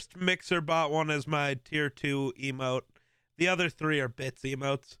first mixer bot one is my tier 2 emote. The other 3 are bits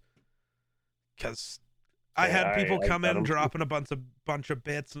emotes. Because I had people come in dropping a bunch of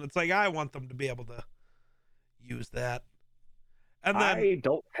bits, and it's like I want them to be able to use that. And then I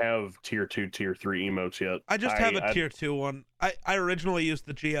don't have tier 2, tier 3 emotes yet. I just have a tier 2 one. I originally used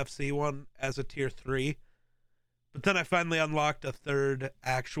the GFC one as a tier 3, but then I finally unlocked a third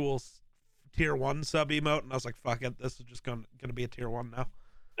actual tier 1 sub emote, and I was like, fuck it, this is just gonna be a tier 1 now.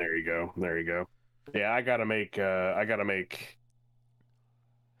 There you go. Yeah, I gotta make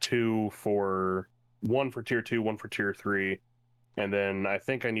one for tier 2, one for tier 3, and then I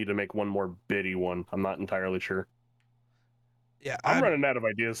think I need to make one more biddy one. I'm not entirely sure. Yeah, I'm running out of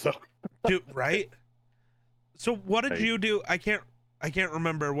ideas though. Dude, right? So what did you do? I can't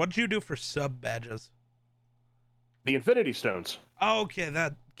remember. What did you do for sub badges? The Infinity Stones. Oh, okay,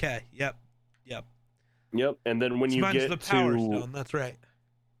 yep. Yep, and then when you Mine's get the Power to Stone, that's right.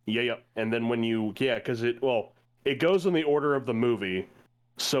 yep, and then when you because it goes in the order of the movie,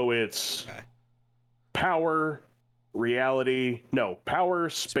 so it's power, reality, power,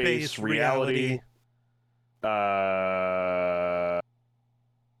 space, reality.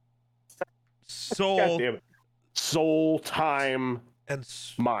 Soul. God damn it. Soul, time, and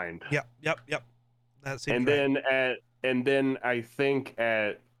mind. Yep. That seems And right. then I think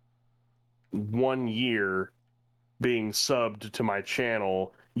at 1 year being subbed to my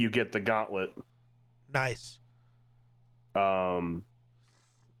channel, you get the gauntlet. Nice. Want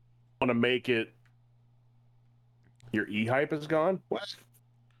to make it. Your e-hype is gone? What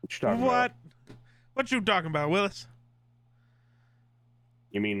you talking about? What you talking about, Willis?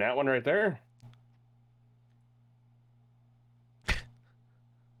 You mean that one right there?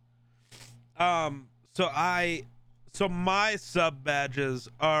 So my sub badges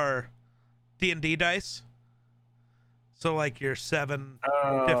are D&D dice. So like your 7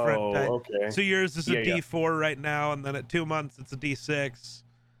 different dice. Okay. So yours is a D4 right now, and then at 2 months it's a D6,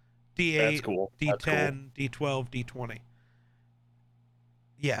 D8, That's cool. D10, D12, D20.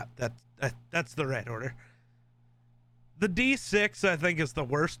 Yeah, that's the right order. The D6 I think is the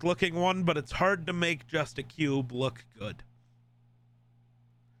worst looking one, but it's hard to make just a cube look good.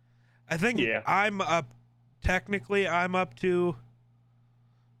 I think I'm up to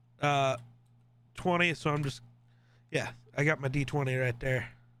 20, so I'm just I got my D20 right there.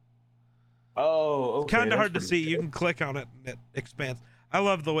 Oh, okay. Kind of hard to see. You can click on it and it expands. I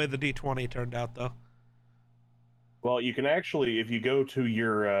love the way the D20 turned out though. Well, you can actually, if you go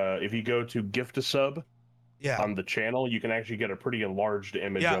to gift a sub on the channel, you can actually get a pretty enlarged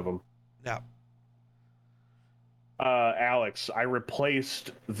image of them. Yeah. Alex, I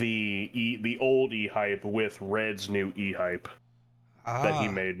replaced the old e-hype with Red's new e-hype that he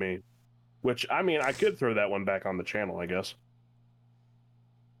made me. Which, I mean, I could throw that one back on the channel, I guess.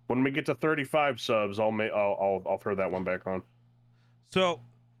 When we get to 35 subs, I'll throw that one back on. So,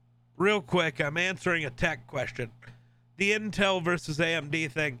 real quick, I'm answering a tech question. The Intel versus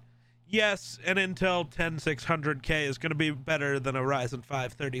AMD thing. Yes, an Intel 10600K is going to be better than a Ryzen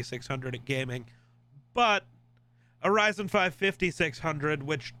 5 3600 at gaming, but a Ryzen 5 5600,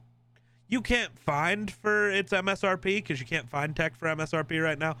 which you can't find for its MSRP because you can't find tech for MSRP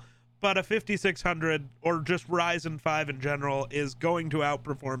right now, but a 5600 or just Ryzen 5 in general is going to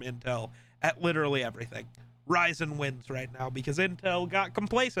outperform Intel at literally everything. Ryzen wins right now because Intel got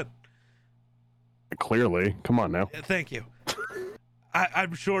complacent. Clearly. Come on now. Thank you.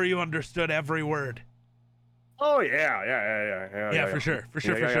 I'm sure you understood every word. Oh, yeah. Yeah, for sure.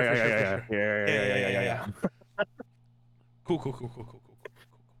 Yeah. Cool.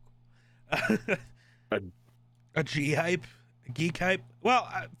 A G hype? A geek hype? Well,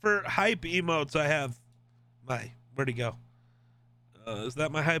 for hype emotes, I have my... Where'd he go? Is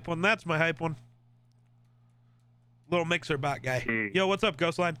that my hype one? That's my hype one. Little mixer bot guy. Yo, what's up,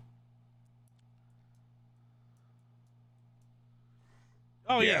 Ghostline?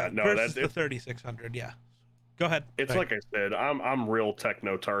 Oh yeah, no, versus the 3600. Yeah, go ahead. It's like I said, I'm real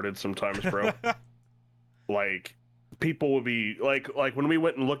techno-tarded sometimes, bro. Like people would be like when we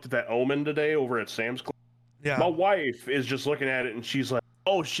went and looked at that Omen today over at Sam's Club. Yeah. My wife is just looking at it and she's like,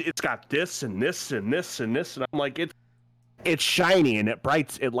 "Oh, it's got this and this and this and this," and I'm like, "It's shiny and it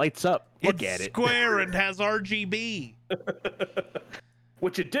lights up. Look at it. It's square and has RGB."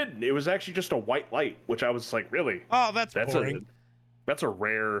 Which it didn't. It was actually just a white light, which I was like, "Really? Oh, that's boring. That's a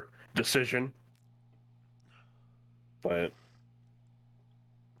rare decision." But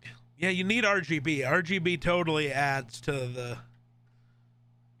yeah, you need RGB. RGB totally adds to the...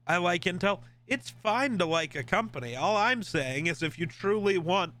 I like Intel. It's fine to like a company. All I'm saying is if you truly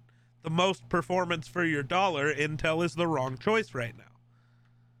want the most performance for your dollar, Intel is the wrong choice right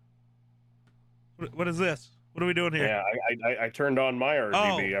now. What is this? What are we doing here? yeah, I turned on my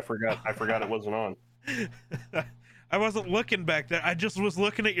RGB. Oh. I forgot it wasn't on. I wasn't looking back there. I just was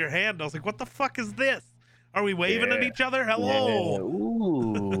looking at your hand. I was like, what the fuck is this? Are we waving at each other? Hello. Yeah.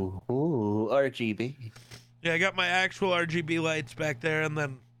 Ooh, RGB. Yeah, I got my actual RGB lights back there, and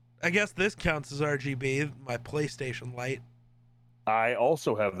then I guess this counts as RGB, my PlayStation light. I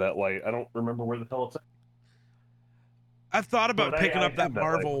also have that light. I don't remember where the hell it's at. I've thought about But picking I up that have that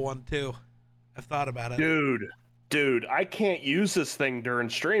Marvel one too. I've thought about it. Dude, I can't use this thing during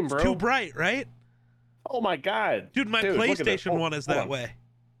stream, bro. It's too bright, right? Oh my god. Dude, my look at this. PlayStation one is that on. way.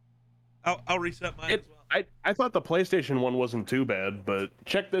 I'll reset mine as well. I thought the PlayStation one wasn't too bad, but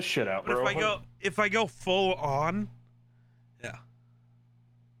check this shit out, But bro. if I go full on, yeah.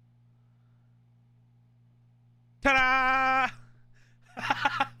 Ta-da!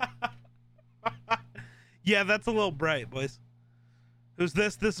 Yeah, that's a little bright, boys. Who's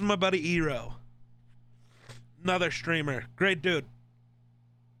this? This is my buddy Eroe. Another streamer. Great dude.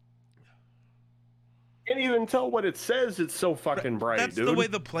 Can't even tell what it says. It's so fucking bright, That's dude. the way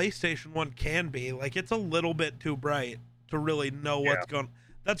the PlayStation one can be. Like, it's a little bit too bright to really know what's going.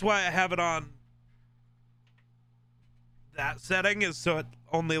 That's why I have it on that setting, is so it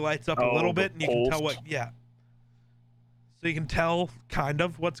only lights up a little bit, and you can tell what. Yeah. So you can tell kind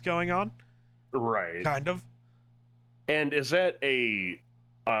of what's going on. Right. Kind of. And is that an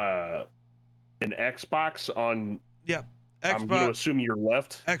Xbox on? Yep. I'm going to Xbox. assume your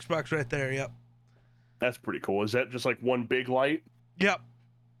left. Xbox right there. Yep. That's pretty cool. Is that just like one big light? Yep.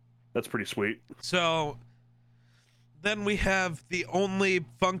 That's pretty sweet. So then we have the only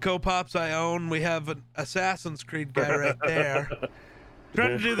Funko Pops I own. We have an Assassin's Creed guy right there.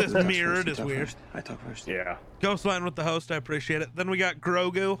 Trying to do this mirrored is weird. I talk first. Yeah. Ghostline with the host, I appreciate it. Then we got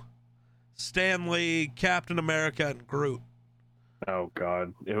Grogu, Stanley, Captain America, and Groot. Oh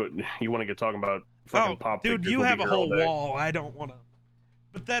god. You want to get talking about fucking pop dude, figures, you we'll have be a here all whole day. wall. I don't want to.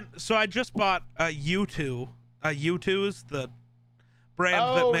 But then, so I just bought a U2. A U2 is the brand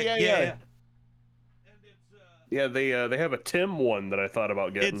that Oh, makes. yeah. And it's, Yeah, they have a Tim one that I thought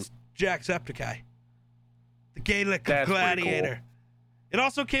about getting. it's Jacksepticeye, the Gaelic That's pretty gladiator. cool. It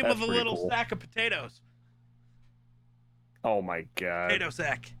also came That's with a pretty little cool. sack of potatoes. Oh my god. Potato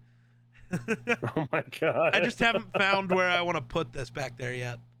sack. Oh my god. I just haven't found where I want to put this back there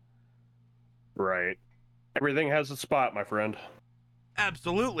yet. Right. Everything has a spot, my friend.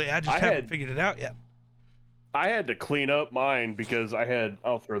 Absolutely. I just I haven't had- figured it out yet. I had to clean up mine because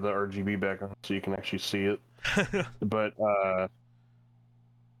I'll throw the RGB back on so you can actually see it. But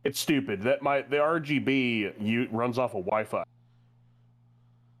it's stupid that the RGB runs off of Wi-Fi.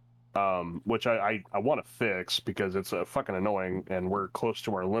 Which I want to fix because it's fucking annoying and we're close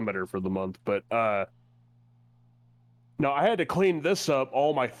to our limiter for the month. But No, I had to clean this up,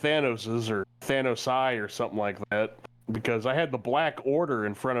 all my Thanoses or Thanos Eye or something like that, because I had the Black Order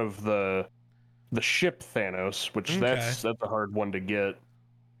in front of the ship Thanos, which that's a hard one to get.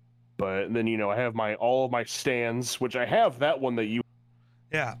 But then I have all of my stands, which I have that one that you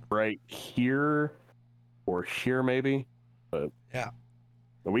right here or here maybe. But yeah.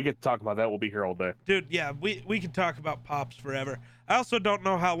 We get to talk about that. We'll be here all day. Dude, yeah, we can talk about Pops forever. I also don't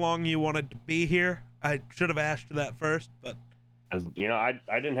know how long you wanted to be here. I should have asked you that first, but... As, I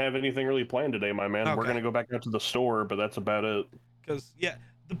didn't have anything really planned today, my man. Okay. We're going to go back out to the store, but that's about it. Because, yeah,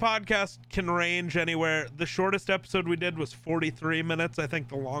 the podcast can range anywhere. The shortest episode we did was 43 minutes. I think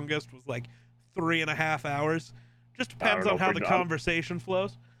the longest was like 3.5 hours. Just depends on how the conversation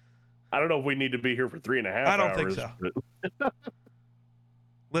flows. I don't know if we need to be here for 3.5 hours. I don't think so. But...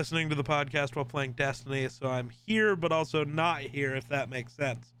 Listening to the podcast while playing Destiny, so I'm here but also not here, if that makes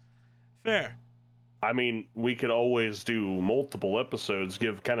sense. Fair. I mean, we could always do multiple episodes,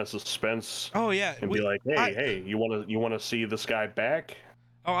 give kind of suspense. Oh yeah, and be like, hey, you want to see this guy back?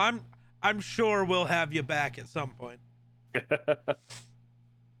 Oh, I'm sure we'll have you back at some point.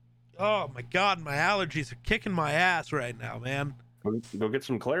 Oh my God, my allergies are kicking my ass right now, man. Go get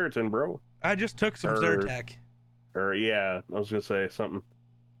some Claritin, bro. I just took some Zyrtec. Or yeah, I was gonna say something.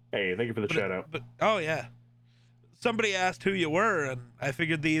 Hey, thank you for the shout out. But oh yeah, somebody asked who you were, and I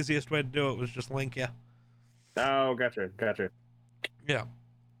figured the easiest way to do it was just link you. Oh, gotcha. Yeah.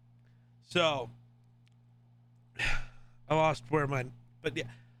 So I lost where mine, but yeah,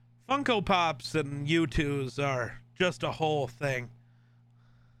 Funko Pops and U2s are just a whole thing.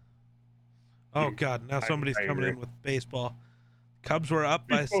 Oh God, now somebody's coming in with baseball. Cubs were up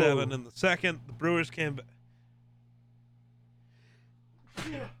by 7 in the second. The Brewers came back.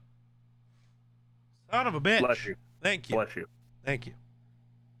 Son of a bitch. Bless you. Thank you. Bless you. Thank you.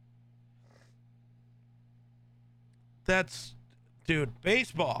 That's, dude,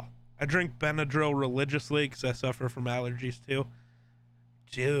 baseball. I drink Benadryl religiously because I suffer from allergies too.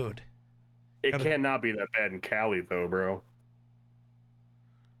 Dude. It cannot be that bad in Cali though, bro.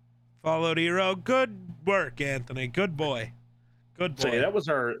 Followed Eroe. Good work, Anthony. Good boy. Good boy. Say, that was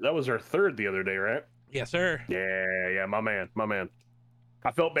our third the other day, right? Yes, sir. Yeah, my man.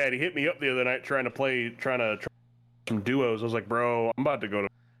 I felt bad. He hit me up the other night trying to try some duos. I was like, bro, I'm about to go to.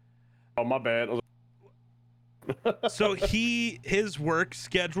 Oh, my bad. I was like... So his work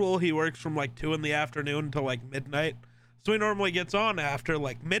schedule, he works from like 2 in the afternoon until like midnight. So he normally gets on after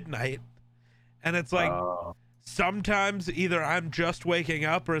like midnight, and it's like sometimes either I'm just waking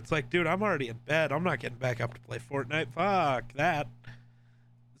up or it's like, dude, I'm already in bed. I'm not getting back up to play Fortnite. Fuck that.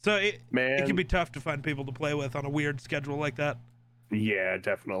 So it can be tough to find people to play with on a weird schedule like that. Yeah,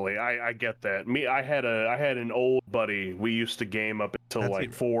 definitely. I get that. I had an old buddy. We used to game up until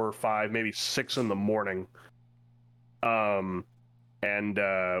like 4 or 5, maybe 6 in the morning. We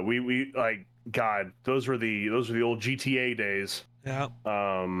like, God, those were the old GTA days. Yeah.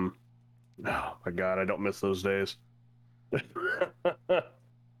 Oh my God, I don't miss those days.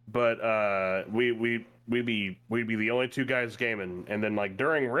 But we'd be the only 2 guys gaming, and then like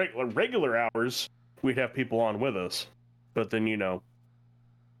during regular hours we'd have people on with us. But then, no.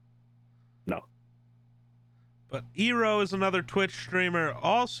 But Eroe is another Twitch streamer,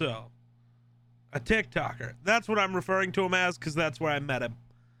 also a TikToker. That's what I'm referring to him as, because that's where I met him.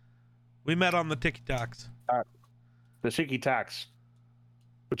 We met on the TikToks. The TikToks.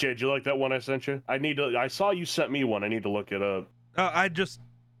 But yeah, did you like that one I sent you? I saw you sent me one. I need to look it up.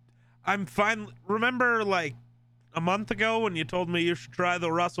 I'm fine. Remember like a month ago when you told me you should try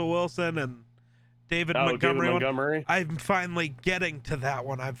the Russell Wilson and David Montgomery one? I'm finally getting to that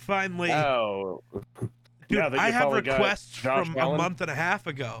one. I'm finally. Dude, I have requests from a month and a half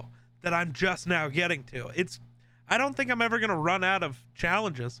ago that I'm just now getting to. I don't think I'm ever gonna run out of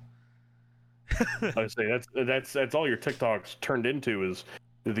challenges. I say that's all your TikToks turned into is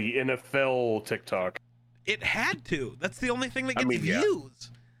the NFL TikTok. It had to. That's the only thing that gets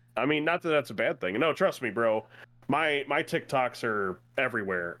views. Yeah. I mean, not that that's a bad thing. No, trust me, bro. My TikToks are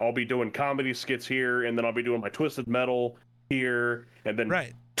everywhere. I'll be doing comedy skits here, and then I'll be doing my Twisted Metal here, and then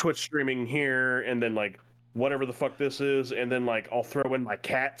Twitch streaming here, and then like whatever the fuck this is, and then like I'll throw in my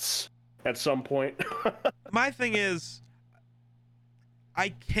cats at some point. My thing is, I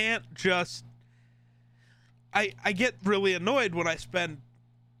can't just. I get really annoyed when I spend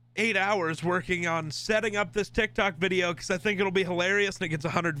 8 hours working on setting up this TikTok video because I think it'll be hilarious and it gets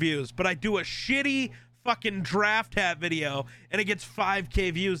 100 views, but I do a shitty fucking draft hat video and it gets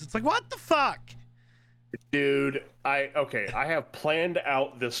 5K views. It's like, what the fuck? Dude, I have planned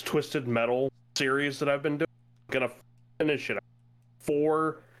out this Twisted Metal series that I've been doing. I'm gonna finish it.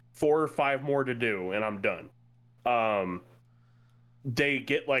 4 or 5 more to do, and I'm done. they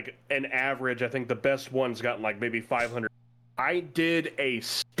get like an average. I think the best one's gotten like maybe 500. I did a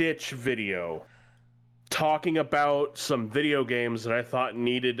Stitch video talking about some video games that I thought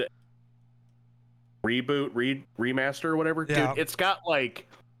needed remaster or whatever. Yeah. Dude, it's got like,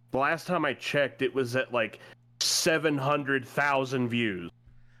 the last time I checked, it was at like 700,000 views.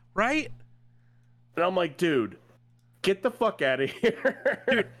 Right? And I'm like, dude, get the fuck out of here.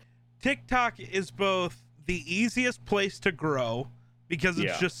 Dude, TikTok is both the easiest place to grow because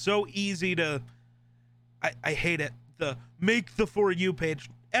it's just so easy to, I hate it, the make the For You page.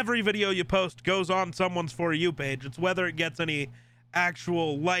 Every video you post goes on someone's For You page. It's whether it gets any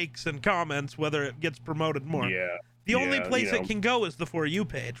actual likes and comments, whether it gets promoted more. Yeah. The only place it can go is the For You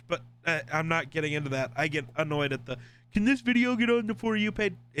page, but I'm not getting into that. I get annoyed at can this video get on the For You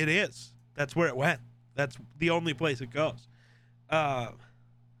page? It is. That's where it went. That's the only place it goes. But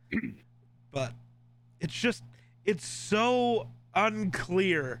it's so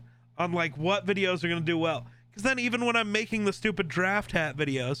unclear on like what videos are going to do well. Because then even when I'm making the stupid draft hat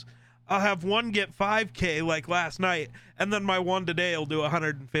videos, I'll have one get 5K like last night, and then my one today will do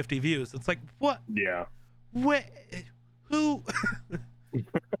 150 views. It's like, what? Yeah. What? Who?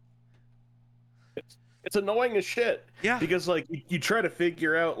 It's annoying as shit. Yeah. Because like you try to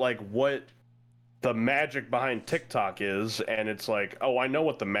figure out like what the magic behind TikTok is, and it's like, oh, I know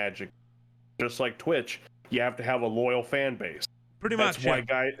what the magic. Just like Twitch, you have to have a loyal fan base. Pretty much.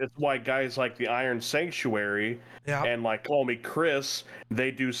 That's why guys like the Iron Sanctuary and like Call Me Chris, they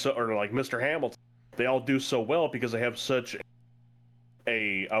do so, or like Mr. Hamilton, they all do so well because they have such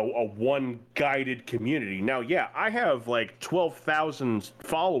a one guided community. Now, yeah, I have like 12,000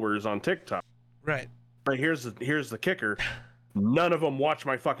 followers on TikTok. Right. But here's the kicker. None of them watch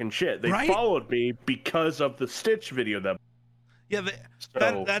my fucking shit. They followed me because of the Stitch video that. Yeah,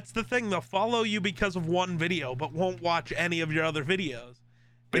 that's the thing. They'll follow you because of one video, but won't watch any of your other videos.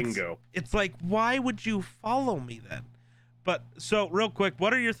 Bingo. It's like, why would you follow me then? But so real quick,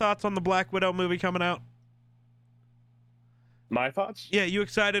 what are your thoughts on the Black Widow movie coming out? My thoughts? Yeah, you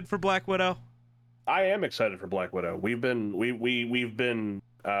excited for Black Widow? I am excited for Black Widow. We've been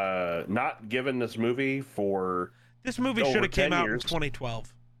not given this movie for. This movie should have came out in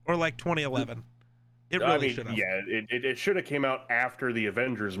 2012 or like 2011. It really should have. Yeah, it should have came out after the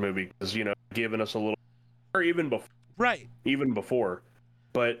Avengers movie because, given us a little, or even before. Right. Even before.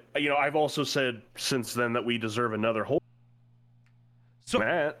 But, I've also said since then that we deserve another Hulk. So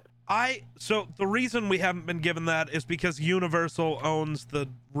Matt. So the reason we haven't been given that is because Universal owns the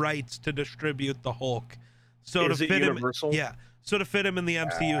rights to distribute the Hulk. So is to it fit Universal? him, yeah. So to fit him in the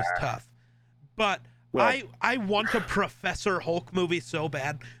MCU is tough. But I want a Professor Hulk movie so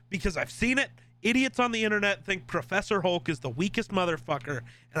bad because I've seen it. Idiots on the internet think Professor Hulk is the weakest motherfucker,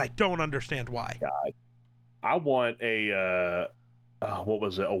 and I don't understand why. God. I want a what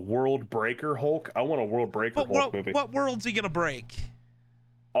was it? A World Breaker Hulk? I want a World Breaker Hulk movie. What world's he gonna break?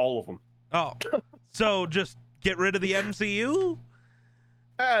 All of them. Oh, so just get rid of the MCU?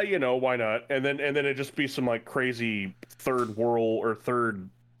 Why not? And then it just be some like crazy third world or third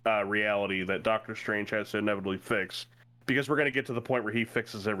reality that Doctor Strange has to inevitably fix, because we're gonna get to the point where he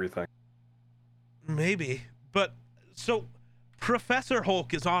fixes everything. Maybe, but so Professor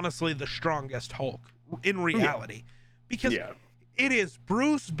Hulk is honestly the strongest Hulk in reality, because it is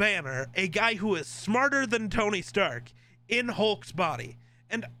Bruce Banner, a guy who is smarter than Tony Stark, in Hulk's body.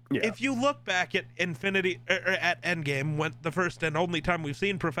 And if you look back at at Endgame, when the first and only time we've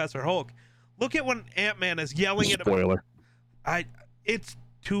seen Professor Hulk, look at when Ant-Man is yelling at him. Spoiler. It's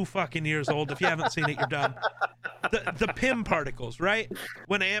 2 fucking years old. If you haven't seen it, you're done. The Pym particles, right?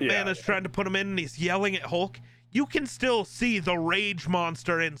 When Ant-Man is trying to put him in and he's yelling at Hulk, you can still see the rage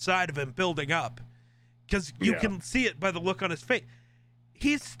monster inside of him building up. Because you can see it by the look on his face.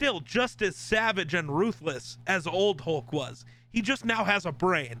 He's still just as savage and ruthless as old Hulk was. He just now has a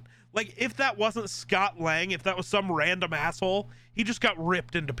brain. Like, if that wasn't Scott Lang, if that was some random asshole, he just got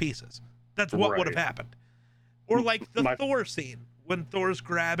ripped into pieces. That's what would have happened. Or like the Thor scene, when Thor's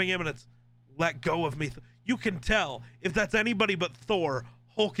grabbing him and it's, let go of me. You can tell, if that's anybody but Thor,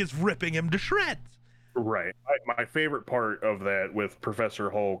 Hulk is ripping him to shreds. Right. My favorite part of that with Professor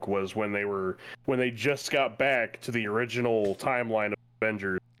Hulk was when they just got back to the original timeline of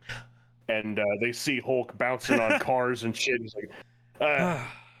Avengers, and they see Hulk bouncing on cars and shit. He's like,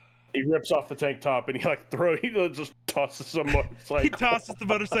 he rips off the tank top and he just tosses them. He tosses the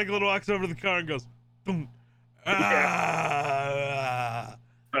motorcycle and walks over to the car and goes, boom. I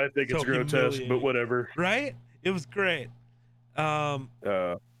think it's grotesque, but whatever. Right? It was great.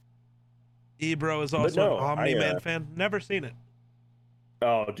 Ebro is also an Omni-Man fan. Never seen it.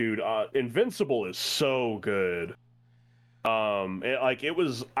 Oh, dude, Invincible is so good. I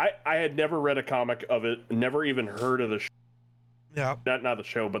had never read a comic of it, never even heard of the Yeah. not the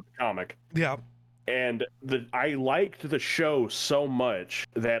show, but the comic. Yeah. And I liked the show so much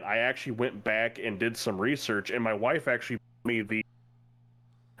that I actually went back and did some research, and my wife actually made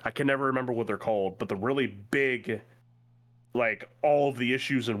I can never remember what they're called, but the really big, like, all of the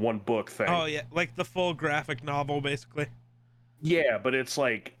issues in one book thing. Oh yeah, like the full graphic novel, basically. Yeah, but it's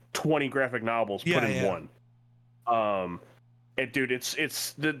like 20 graphic novels put in one. And dude, it's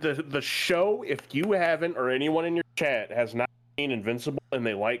the show. If you haven't, or anyone in your chat has not seen Invincible and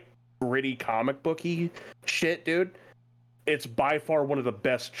they like gritty comic booky shit, dude, it's by far one of the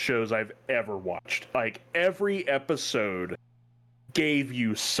best shows I've ever watched. Like, every episode gave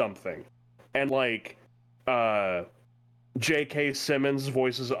you something. And like J.K. Simmons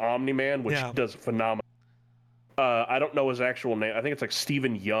voices Omni-Man, which does phenomenal. I don't know his actual name. I think it's like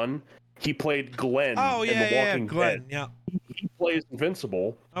Stephen Yun. He played Glenn in The Walking Glenn, Dead. He plays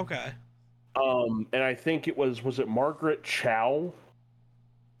Invincible. Okay. And I think was it Margaret Chow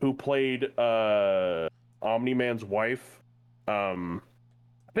who played Omni-Man's wife? I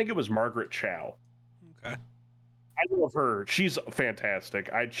think it was Margaret Chow. Okay. I love her. She's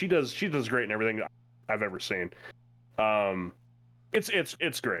fantastic. She does great in everything I've ever seen.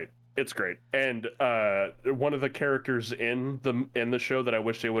 It's great. It's great. And one of the characters in the show that I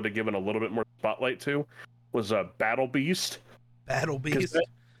wish they would have given a little bit more spotlight to was Battle Beast. Battle Beast.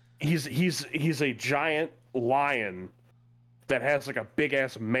 He's a giant lion that has like a big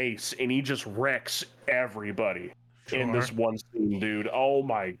ass mace, and he just wrecks everybody in this one scene, dude. Oh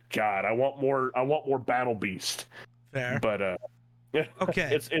my god, I want more Battle Beast. Fair. But okay,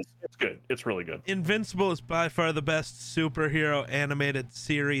 it's good. It's really good. Invincible is by far the best superhero animated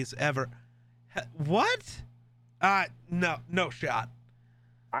series ever. What? No shot.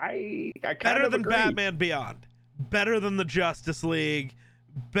 I better than agree. Batman Beyond, better than the Justice League,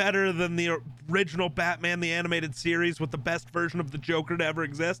 better than the original Batman the animated series with the best version of the Joker to ever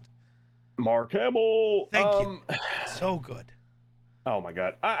exist. Mark Hamill. Thank you. So good. Oh my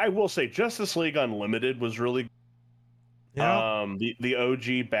god. I will say Justice League Unlimited was really good. Yeah. The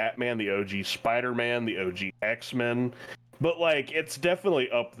OG Batman, the OG Spider-Man, the OG X-Men. But like, it's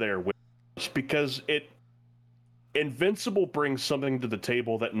definitely up there with this because Invincible brings something to the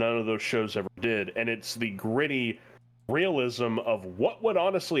table that none of those shows ever did, and it's the gritty realism of what would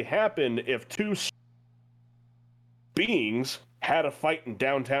honestly happen if two beings had a fight in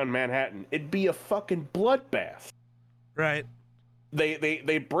downtown Manhattan. It'd be a fucking bloodbath. Right.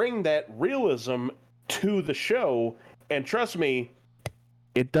 They bring that realism to the show, and trust me,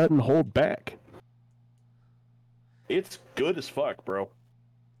 it doesn't hold back. It's good as fuck, bro.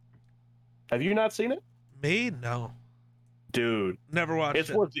 Have you not seen it? Me? No. Dude. Never watched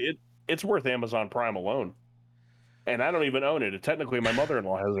it. It's worth Amazon Prime alone. And I don't even own it. Technically, my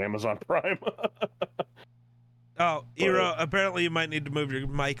mother-in-law has Amazon Prime. Oh, Eroe, apparently you might need to move your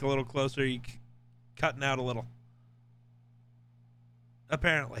mic a little closer. You're cutting out a little.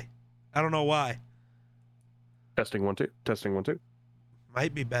 Apparently. I don't know why. Testing 1 2. Testing 1 2.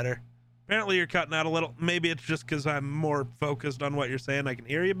 Might be better. Apparently you're cutting out a little. Maybe it's just because I'm more focused on what you're saying. I can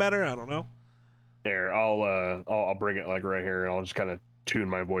hear you better. I don't know. There, I'll bring it like right here, and I'll just kind of tune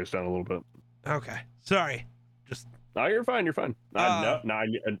my voice down a little bit. Okay. Sorry. Just. No, you're fine. You're fine.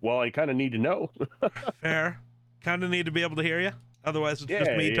 Well, I kind of need to know. Fair. Kind of need to be able to hear you. Otherwise, it's just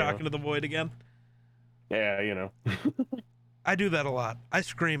me talking to the void again. Yeah, you know. I do that a lot. I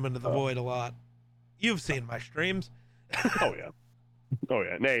scream into the void a lot. You've seen my streams. Oh yeah. Oh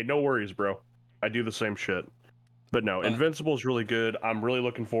yeah. Nay, no worries, bro. I do the same shit. But no, Invincible is really good. I'm really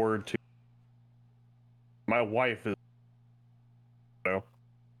looking forward to. My wife is.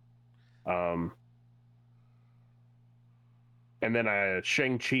 And then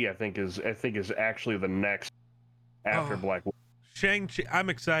Shang-Chi, I think is actually the next after Black Widow. Shang-Chi.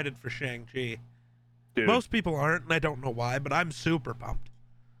 I'm excited for Shang-Chi. Dude. Most people aren't, and I don't know why, but I'm super pumped.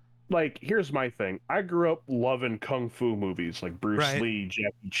 Like, here's my thing. I grew up loving kung fu movies like Bruce Right. Lee,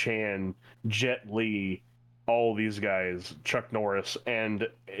 Jackie Chan, Jet Li, all these guys, Chuck Norris, and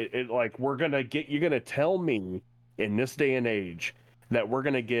it like you're gonna tell me in this day and age that we're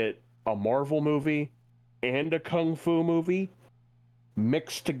gonna get a Marvel movie and a kung fu movie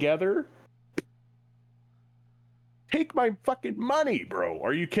mixed together? Take my fucking money, bro.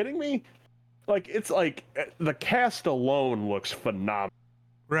 Are you kidding me? Like, it's like the cast alone looks phenomenal.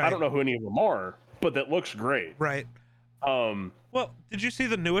 Right. I don't know who any of them are, but that looks great. Right. Well, did you see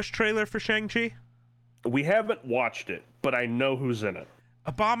the newest trailer for Shang-Chi? We haven't watched it, but I know who's in it.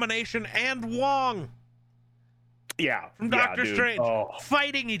 Abomination and Wong. Yeah. from Doctor dude. Strange, Oh.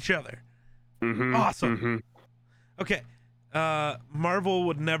 fighting each other. Mhm, Awesome. mhm. Okay. Marvel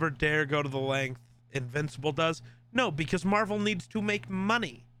would never dare go to the length Invincible does. No, because Marvel needs to make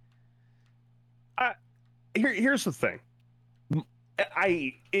money. Here's the thing.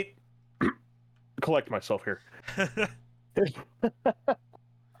 Collect myself here.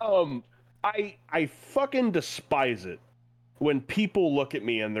 I fucking despise it when people look at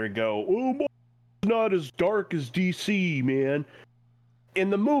me and they go, "Oh, Marvel's not as dark as DC, man." In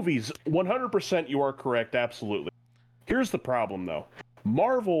the movies, 100% you are correct, absolutely. Here's the problem though.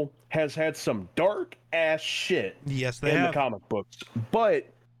 Marvel has had some dark ass shit Yes, they in have. the comic books,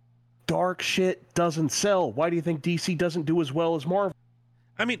 but dark shit doesn't sell. Why do you think DC doesn't do as well as Marvel?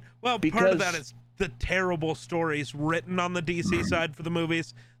 I mean, well, part of that is the terrible stories written on the DC side for the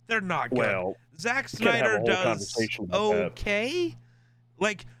movies. They're not good. Well, Zack we could have a Snyder whole does conversation about that. okay.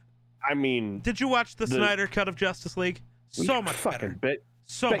 Like, I mean, did you watch the Snyder cut of Justice League? So much fucking better.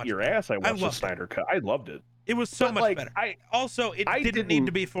 So bet much your better. ass I watched the loved Snyder cut. I loved it. It was so But, much like, better. I Didn't need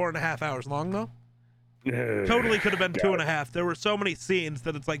to be 4.5 hours long though. Totally could have been 2.5. There were so many scenes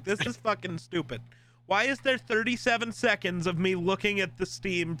that it's like, this is fucking stupid. Why is there 37 seconds of me looking at the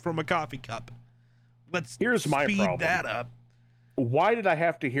steam from a coffee cup? Here's my speed problem. that up. Why did I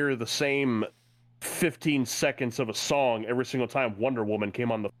have to hear the same 15 seconds of a song every single time Wonder Woman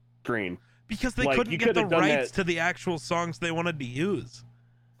came on the screen? Because they Like, couldn't you get the could've done rights that- to the actual songs they wanted to use.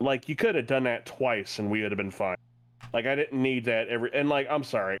 Like, you could have done that twice and we would have been fine. Like, I didn't need that and like, I'm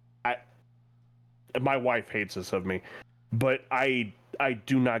sorry. My wife hates this of me, but I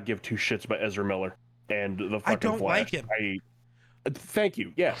do not give two shits about Ezra Miller and the fucking I don't Flash. like him. Thank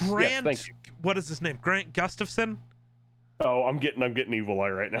you. Yes. Grant, yes, thank you. what is his name? Grant Gustafson? Oh, I'm getting evil eye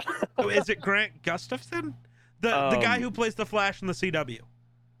right now. Oh, is it Grant Gustafson? The guy who plays the Flash in the CW.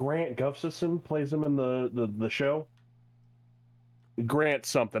 Grant Gustafson plays him in the show. Grant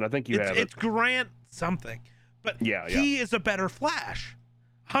something. I think you have it. It's Grant something. But Yeah. he is a better Flash.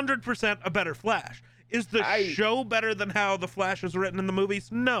 100% a better Flash. Is the show better than how the Flash is written in the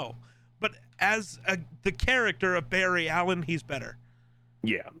movies? No. But as the character of Barry Allen, he's better.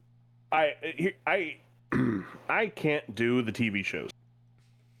 Yeah. I can't do the TV shows.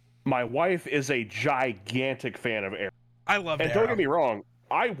 My wife is a gigantic fan of Arrow. I love And Arrow. don't get me wrong,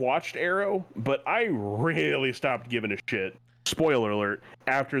 I watched Arrow, but I really stopped giving a shit. Spoiler alert,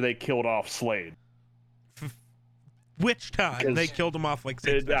 after they killed off Slade. Which time? They killed him off like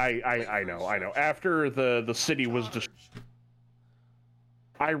 6 times. I know. After the city was just,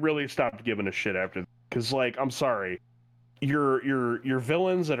 I really stopped giving a shit after, because like, I'm sorry, your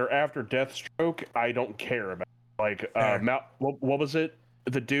villains that are after Deathstroke, I don't care about. Like, what was it?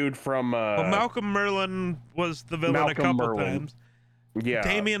 The dude from well, Malcolm Merlin was the villain a couple times. Yeah.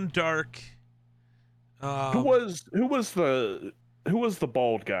 Damien Dark. Who was the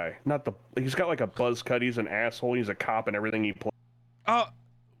bald guy? Not the. He's got like a buzz cut. He's an asshole. He's a cop and everything he plays. Oh,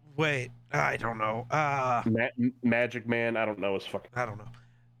 wait. I don't know. Magic Man. I don't know his fucking. I don't know.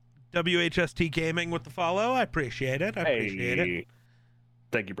 WHST Gaming with the follow. I appreciate it. I appreciate it.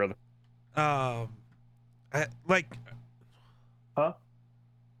 Thank you, brother. Huh?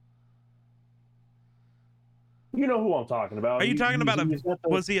 You know who I'm talking about. Are you talking about he's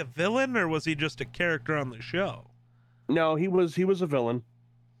was he a villain or was he just a character on the show? No, he was a villain.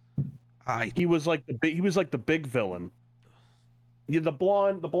 I He was like the big villain. Yeah, the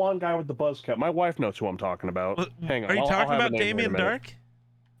blonde guy with the buzz cut. My wife knows who I'm talking about. Hang on. Are you I'll talking have a about name here in a Damien minute. Dark?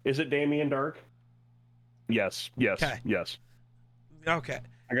 Is it Damien Dark? Yes. Okay. Yes. Okay.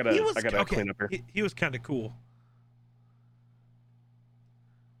 I gotta clean up here. He was kind of cool.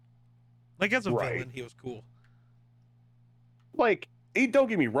 Like as a Right. villain, he was cool. Like, don't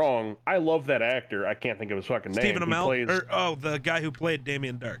get me wrong. I love that actor. I can't think of his fucking name. Stephen He Amell? plays- The guy who played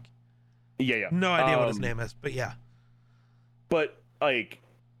Damien Dark. Yeah. No idea what his name is, but yeah. But like,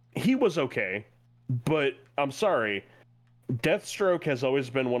 he was okay. But I'm sorry, Deathstroke has always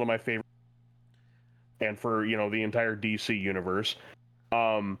been one of my favorite, and for the entire DC universe.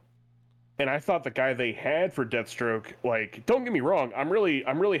 And I thought the guy they had for Deathstroke, like, don't get me wrong, I'm really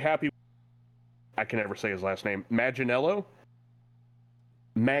happy. I can never say his last name. Maganello,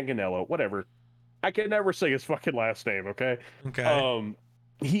 whatever. I can never say his fucking last name. Okay. Okay.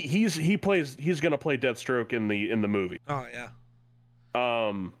 He's gonna play Deathstroke in the movie. Oh yeah.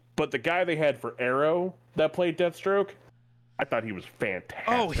 But the guy they had for Arrow that played Deathstroke, I thought he was fantastic.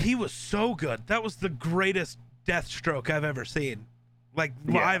 Oh, he was so good. That was the greatest Deathstroke I've ever seen. Like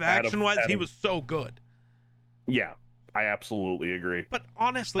live action wise, he was so good. Yeah, I absolutely agree. But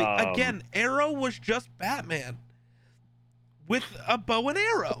honestly, again, Arrow was just Batman with a bow and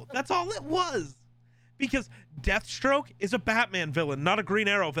arrow. That's all it was. Because Deathstroke is a Batman villain, not a Green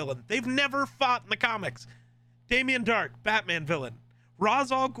Arrow villain. They've never fought in the comics. Damien Dark, Batman villain.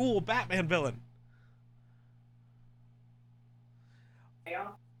 Ra's al Ghul, Batman villain.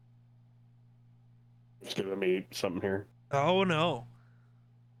 It's giving me something here. Oh no.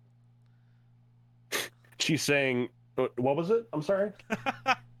 She's saying, what was it? I'm sorry.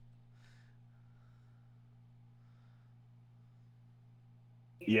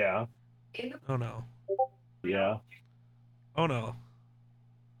 Yeah. Oh no. Yeah. Oh no.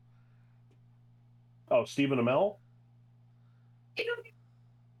 Oh, Stephen Amell?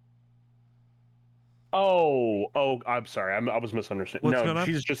 Oh, I'm sorry. I was misunderstanding. What's going No,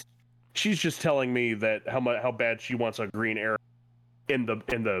 on? she's just telling me that how bad she wants a Green Arrow in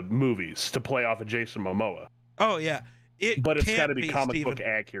the movies to play off of Jason Momoa. Oh yeah. But it's got to be can't comic Stephen- book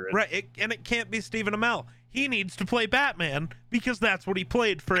accurate. Right, and it can't be Stephen Amell. He needs to play Batman because that's what he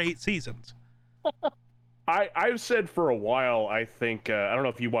played for 8 seasons. I've said for a while, I think, I don't know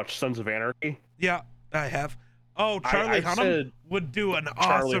if you watched Sons of Anarchy. Yeah, I have. Oh, Charlie I've Hunnam said would do an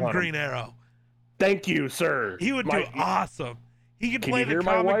Charlie awesome Hunnam. Green Arrow. Thank you, sir. He would do awesome. He could Can play you the hear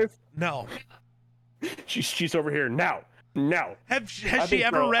my comic. wife? No. She's over here now. Has I she think,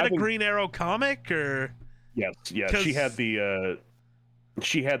 ever bro, read I a think- Green Arrow comic or? Yes. She 'Cause- had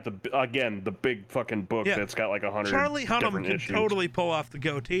the big fucking book Yeah. that's got like 100 Charlie Hunnam different could issues. totally pull off the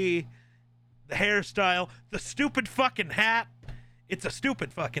goatee, the hairstyle, the stupid fucking hat. It's a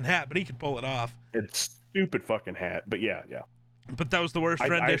stupid fucking hat, but he could pull it off. It's stupid fucking hat, but yeah. But that was the worst I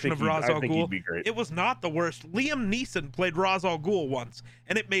rendition think of Ra's al I think he'd Ghul. be great. It was not the worst. Liam Neeson played Ra's al Ghul once,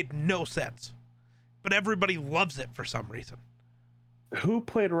 and it made no sense. But everybody loves it for some reason. Who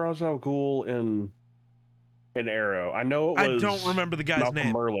played Ra's al Ghul in Arrow? I know it was. I don't remember the guy's Malcolm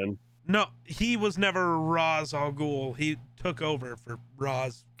name. Merlin. No, he was never Ra's al Ghul. He took over for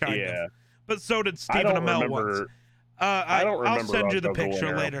Ra's, kind Yeah. of. But so did I Stephen don't Amell remember. once. I don't I'll remember send you Ra's the al Ghul in picture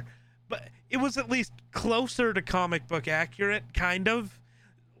Arrow. later. But it was at least closer to comic book accurate, kind of.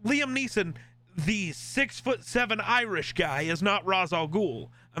 Liam Neeson, the 6'7" Irish guy, is not Ra's al Ghul.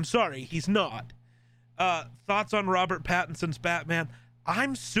 I'm sorry, he's not. Thoughts on Robert Pattinson's Batman?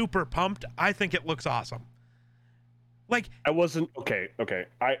 I'm super pumped. I think it looks awesome. Like, I wasn't okay.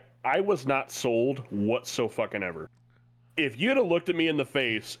 I was not sold whatsoever. If you'd have looked at me in the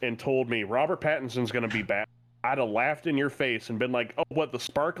face and told me Robert Pattinson's gonna be Batman, I'd have laughed in your face and been like, "Oh, what, the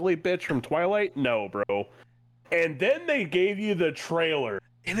sparkly bitch from Twilight? No, bro." And then they gave you the trailer,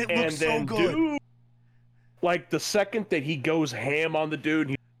 and it and looks so then good. dude, like the second that he goes ham on the dude,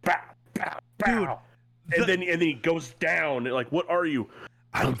 he pow, pow, pow, and then he goes down. Like, what are you?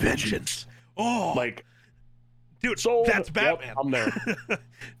 I'm vengeance. Oh, Like, dude, sold. that's Yep, Batman. I'm there. Dude,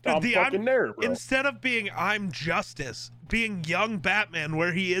 I'm fucking there, bro. Instead of being I'm Justice, being young Batman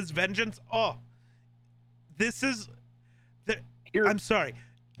where he is vengeance. Oh, this is. I'm sorry.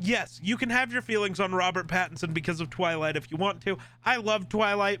 Yes, you can have your feelings on Robert Pattinson because of Twilight if you want to. I love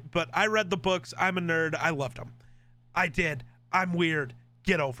Twilight, but I read the books. I'm a nerd. I loved them. I did. I'm weird.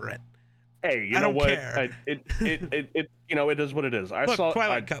 Get over it. Hey, you I know don't what? care. It you know, it is what it is. I Look, saw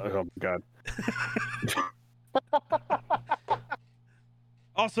Twilight Cup. Oh my god.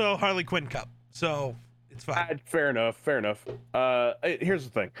 Also, Harley Quinn Cup. So it's fine. Fair enough. Here's the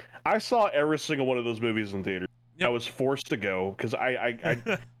thing. I saw every single one of those movies in theater. Yep. I was forced to go because I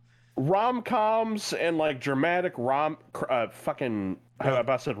rom-coms and like dramatic fucking I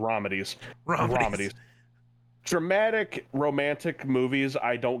about said romedies. Romedies. Dramatic romantic movies,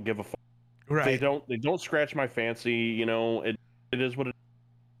 I don't give a fuck. Right. They don't scratch my fancy, you know, it is what it is.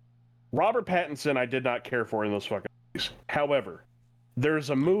 Robert Pattinson I did not care for in those fucking movies. However, there's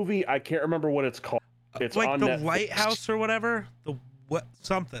a movie, I can't remember what it's called. It's like on the Netflix. Lighthouse or whatever. The what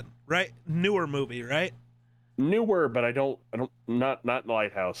something, right? Newer movie, right? Newer, but I don't not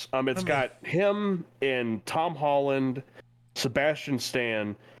Lighthouse. It's got him and Tom Holland, Sebastian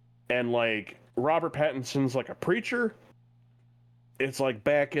Stan, and like Robert Pattinson's like a preacher. It's like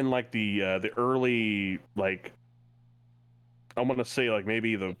back in like the early, like I want to say like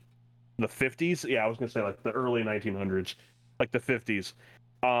maybe the 50s. Yeah, I was gonna say like the early 1900s, like the 50s.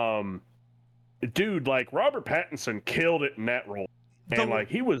 Dude, like Robert Pattinson killed it in that role, and like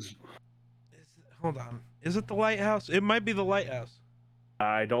he was. Hold on, is it the Lighthouse? It might be the Lighthouse.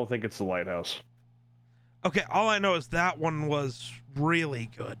 I don't think it's the Lighthouse. Okay, all I know is that one was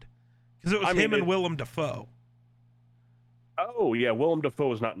really good because it was him and Willem Dafoe. Oh yeah, Willem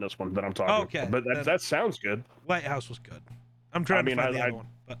Dafoe is not in this one that I'm talking. Okay, about, but that sounds good. Lighthouse was good. I'm trying to find the other one,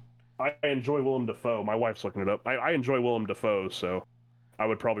 but I enjoy Willem Dafoe. My wife's looking it up. I enjoy Willem Dafoe, so I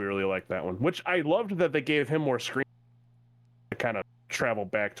would probably really like that one. Which I loved that they gave him more screen to kind of travel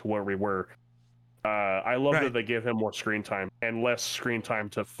back to where we were I love Right. that they give him more screen time and less screen time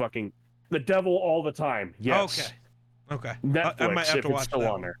to fucking the devil all the time. Yes. Okay. Netflix, I might have if to it's watch still that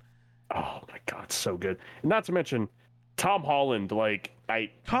on one. there. Oh my god, so good. And not to mention, Tom Holland.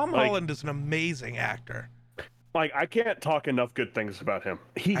 Tom Holland is an amazing actor. I can't talk enough good things about him.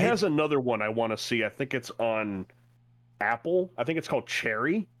 He has another one I want to see. I think it's on Apple. I think it's called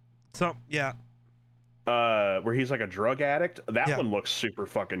Cherry. Yeah. Where he's like a drug addict. That Yeah. one looks super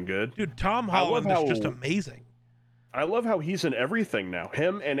fucking good. Dude, Tom Holland is just amazing. I love how he's in everything now.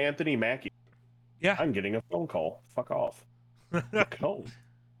 Him and Anthony Mackie. Yeah. I'm getting a phone call. Fuck off. Oh.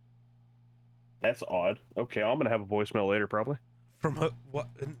 That's odd. Okay, I'm gonna have a voicemail later, probably. From what?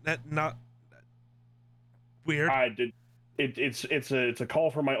 Not weird. I did. It's a call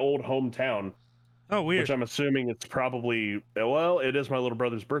from my old hometown, Oh, weird. which I'm assuming it's probably. Well, it is my little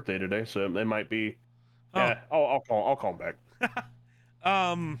brother's birthday today, so it might be. Oh. Yeah, I'll call him back.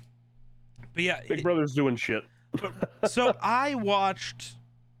 But yeah, Big brother's doing shit. so I watched.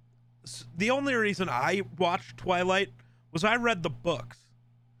 The only reason I watched Twilight was I read the books.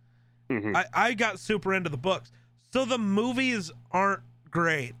 Mhm. I got super into the books, so the movies aren't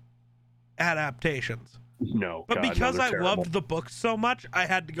great adaptations. No, But God, no, because they're I terrible. loved the books so much, I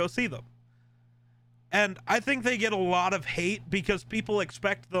had to go see them. And I think they get a lot of hate because people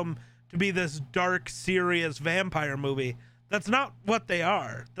expect them to be this dark, serious vampire movie. That's not what they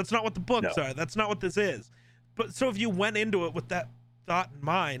are. That's not what the books are. That's not what this is. But so if you went into it with that thought in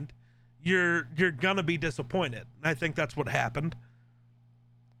mind, you're gonna be disappointed. And I think that's what happened.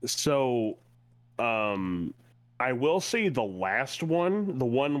 So, I will say the last one, the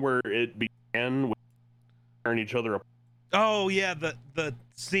one where it began with tearing each other apart. Oh yeah, the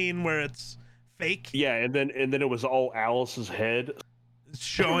scene where it's fake, Yeah, and then it was all Alice's head.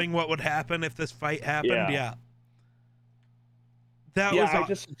 showing what would happen if this fight happened. Yeah. That Yeah, was I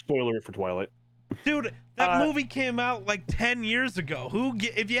just spoiler it for Twilight. dude. That movie came out like 10 years ago.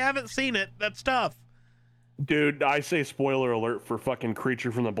 If you haven't seen it, that's tough. Dude, I say spoiler alert for fucking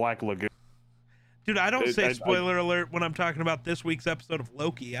Creature from the Black Lagoon. Dude, I don't say I- spoiler alert when I'm talking about this week's episode of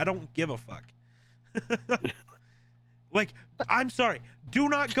Loki. I don't give a fuck. Like, I'm sorry. Do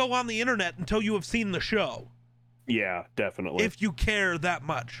not go on the internet until you have seen the show. Yeah, definitely. If you care that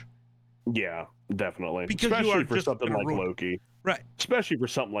much. Yeah, definitely. Because you especially are for just something gonna like ruin it. Loki. Right. Especially for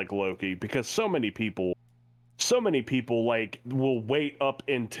something like Loki, because so many people like will wait up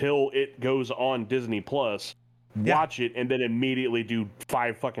until it goes on Disney Plus, Yeah. watch it, and then immediately do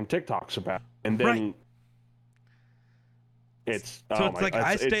 5 fucking TikToks about it. And then Right. it's So it's like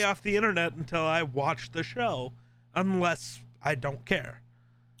I stay off the internet until I watch the show, unless I don't care.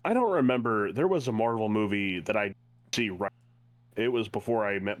 I don't remember. There was a Marvel movie that I see right. It was before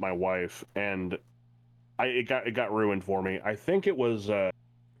I met my wife, and it got ruined for me. I think it was.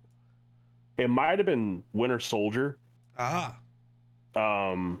 It might have been Winter Soldier. Ah.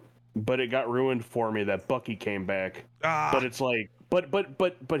 But it got ruined for me that Bucky came back. Ah. But it's like, but here's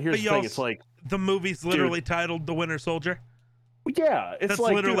But the thing. y'all It's like, the movie's literally titled The Winter Soldier. yeah, it's That's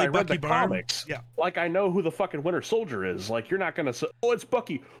like, literally dude, I read Bucky the Barnes. comics. Yeah. Like, I know who the fucking Winter Soldier is. Like, you're not gonna say, oh, it's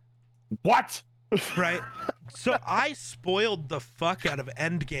Bucky. What? Right. So I spoiled the fuck out of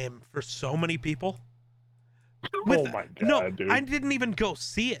Endgame for so many people. Oh my god, No, dude. I didn't even go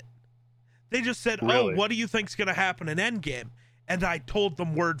see it. They just said, Really? "Oh, what do you think's going to happen in Endgame?" And I told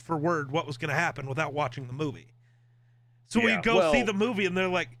them word for word what was going to happen without watching the movie. So we Yeah, go see well- the movie and they're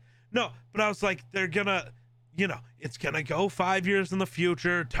like, "No," but I was like, "They're gonna, it's gonna go 5 years in the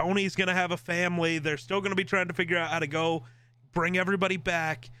future. Tony's gonna have a family. They're still gonna be trying to figure out how to go bring everybody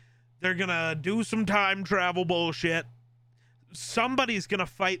back. They're gonna do some time travel bullshit. Somebody's gonna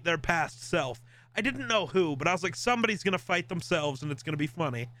fight their past self." I didn't know who, but I was like, somebody's gonna fight themselves and it's gonna be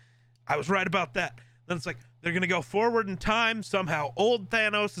funny. I was right about that. Then it's like, they're gonna go forward in time. Somehow old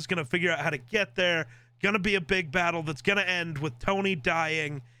Thanos is gonna figure out how to get there. Gonna be a big battle that's gonna end with Tony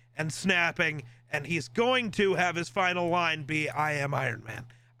dying and snapping, and he's going to have his final line be, "I am Iron Man."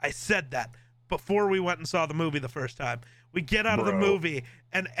 I said that before we went and saw the movie the first time. We get out of the Bro. movie,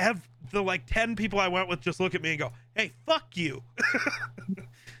 and the like 10 people I went with just look at me and go, "Hey, fuck you."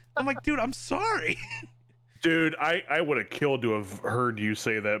 I'm like, dude, I'm sorry. Dude, I would have killed to have heard you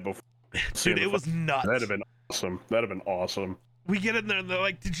say that before. Dude, it was nuts. That'd have been awesome. That'd have been awesome. We get in there and they're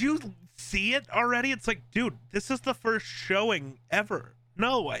like, "Did you see it already?" It's like, dude, this is the first showing ever.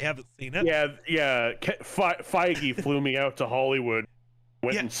 No, I haven't seen it. Yeah. Feige flew me out to Hollywood.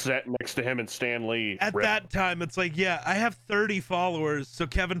 Went Yeah. and sat next to him and Stan Lee. At that time, it's like, yeah, I have 30 followers, so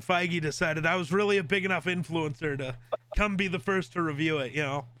Kevin Feige decided I was really a big enough influencer to come be the first to review it,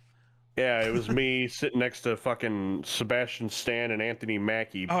 Yeah, it was me sitting next to fucking Sebastian Stan and Anthony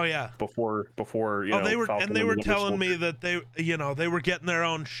Mackie. Oh yeah. Before They were Falcon and they and were the Winter telling me Soldier. that they were getting their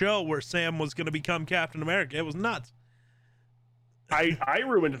own show where Sam was going to become Captain America. It was nuts. I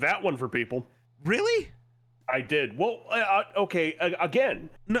ruined that one for people. Really? I did. Well, okay. Again.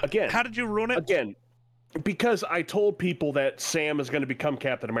 No. Again. How did you ruin it? Again, because I told people that Sam is going to become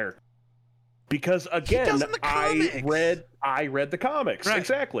Captain America. Because again, does in the comics. I read the comics. Right.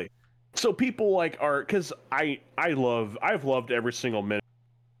 Exactly. So people are because I've loved every single minute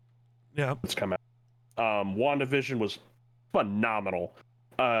Yeah. that's come out. WandaVision was phenomenal.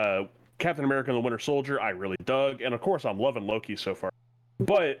 Captain America and the Winter Soldier, I really dug, and of course I'm loving Loki so far.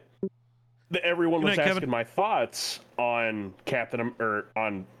 But everyone was asking my thoughts on Captain America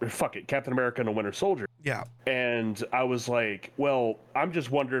and the Winter Soldier. Yeah. And I was like, well, I'm just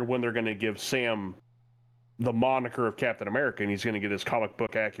wondering when they're going to give Sam the moniker of Captain America and he's going to get his comic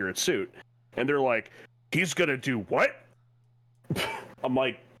book accurate suit. And they're like, he's going to do what? I'm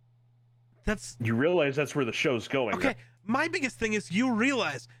like, you realize that's where the show's going. Okay. Right? My biggest thing is you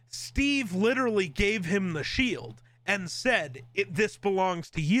realize Steve literally gave him the shield and said, this belongs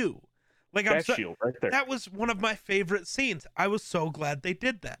to you. Like, Shield right there. That was one of my favorite scenes. I was so glad they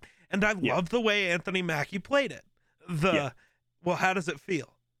did that. And I love the way Anthony Mackie played it. Well, how does it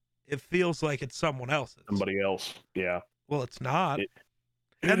feel? It feels like it's someone else's. Somebody else. Yeah. Well, it's not. It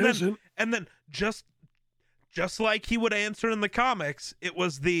and then just like he would answer in the comics, it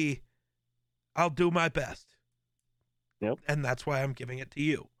was I'll do my best. Yep. And that's why I'm giving it to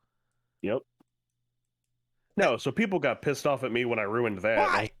you. Yep. No, so people got pissed off at me when I ruined that.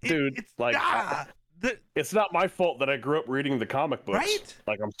 Why? Like, dude, it's not my fault that I grew up reading the comic books. Right?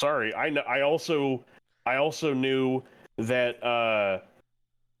 Like, I'm sorry. I also knew that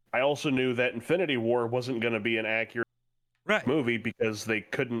Infinity War wasn't going to be an accurate movie because they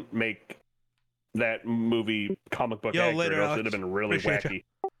couldn't make that movie comic book accurate. Later, else it'd have been really wacky.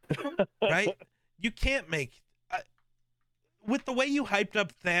 Right? You can't make with the way you hyped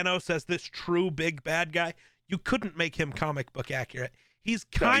up Thanos as this true big bad guy, you couldn't make him comic book accurate. He's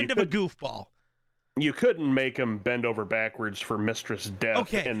kind of a goofball. You couldn't make him bend over backwards for Mistress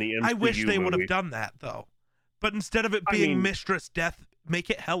Death in the MCU I wish they would movie. have done that though. But instead of it being Mistress Death, make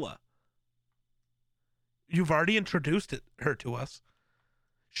it Hela. You've already introduced her to us.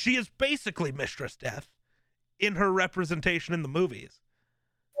 She is basically Mistress Death in her representation in the movies.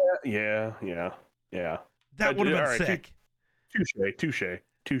 Yeah. That would have been sick.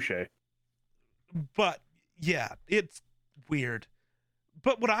 Touche. But yeah, it's weird.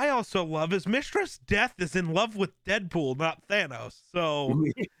 But what I also love is Mistress Death is in love with Deadpool, not Thanos. So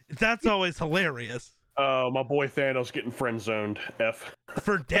that's always hilarious. My boy Thanos getting friend zoned. F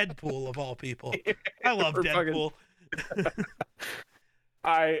for Deadpool of all people. I love Deadpool.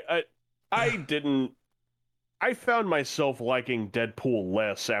 I found myself liking Deadpool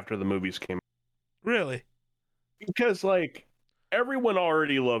less after the movies came out. Really? Because like everyone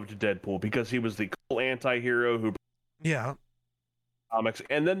already loved Deadpool because he was the cool anti-hero who comics,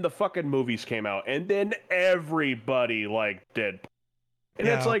 and then the fucking movies came out and then everybody liked Deadpool. And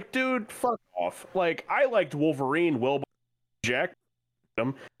it's like, dude, fuck off. Like, I liked Wolverine well Jack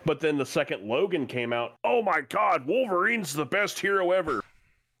him, but then the second Logan came out, oh my god, Wolverine's the best hero ever.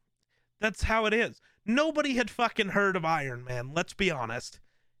 That's how it is. Nobody had fucking heard of Iron Man, let's be honest.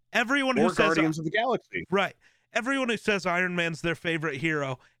 Everyone who says Guardians of the Galaxy. Right. Everyone who says Iron Man's their favorite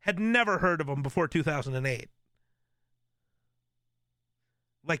hero had never heard of him before 2008.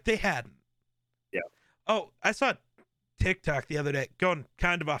 Like, they hadn't. Yeah. Oh, I saw TikTok the other day, going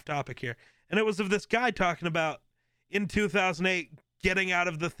kind of off topic here, and it was of this guy talking about in 2008 getting out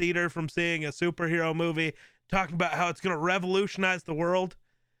of the theater from seeing a superhero movie, talking about how it's going to revolutionize the world,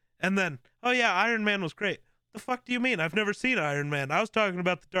 and then, oh yeah, Iron Man was great. The fuck do you mean? I've never seen Iron Man. I was talking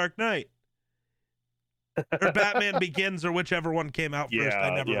about The Dark Knight. Or Batman Begins, or whichever one came out first. I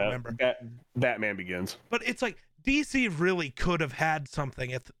never remember. Batman Begins. But it's like, DC really could have had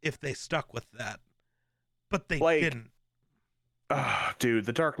something if they stuck with that. But they didn't. Dude,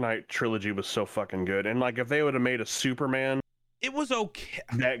 the Dark Knight trilogy was so fucking good. And like, if they would have made a Superman, it was okay.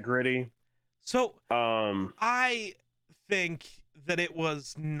 That gritty. So, I think that it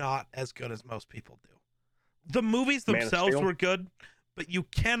was not as good as most people do. The movies themselves were good, but you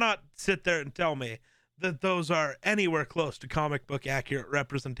cannot sit there and tell me that those are anywhere close to comic book accurate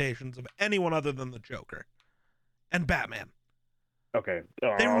representations of anyone other than the Joker and Batman. Okay.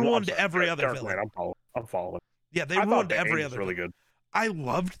 They ruined every other Dark villain. Knight, I'm following. Yeah, they ruined every other. Really good. I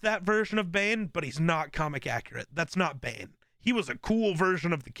loved that version of Bane, but he's not comic accurate. That's not Bane. He was a cool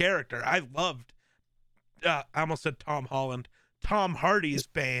version of the character. I loved. I almost said Tom Holland. Tom Hardy's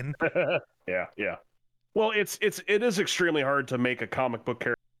Bane. Yeah. Well, it is extremely hard to make a comic book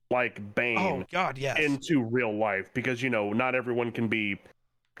character like Bane Oh God, yes. into real life because not everyone can be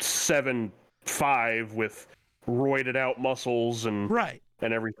 7'5" with roided out muscles and Right.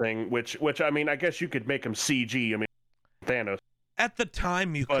 and everything. Which I mean, I guess you could make him CG. I mean, Thanos. At the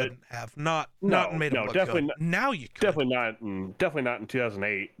time, you But- couldn't have not No, made him look definitely good. not- Now you could. Definitely not in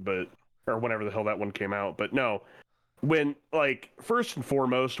 2008, or whenever the hell that one came out. But no, when first and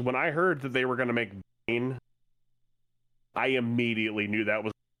foremost, when I heard that they were going to make Bane, I immediately knew that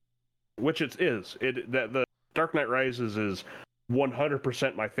was, which it is. That the Dark Knight Rises is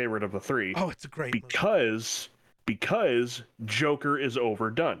 100% my favorite of the three. Oh, it's a great movie. because Joker is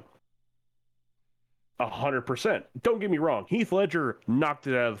overdone. 100%. Don't get me wrong. Heath Ledger knocked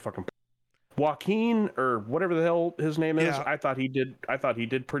it out of the fucking. Joaquin or whatever the hell his name is. Yeah. I thought he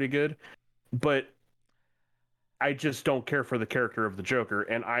did pretty good, but I just don't care for the character of the Joker,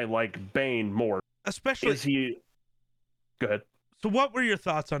 and I like Bane more. Especially. Is he? Go ahead. So, what were your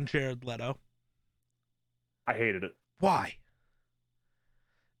thoughts on Jared Leto? I hated it. Why?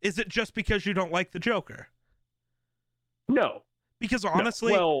 Is it just because you don't like the Joker? No. Because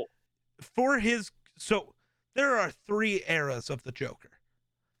honestly, No. Well, so there are 3 eras of the Joker.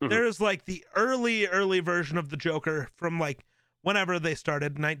 Mhm. There's the early version of the Joker from whenever they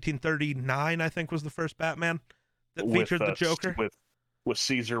started, 1939, I think was the first Batman that featured the Joker. with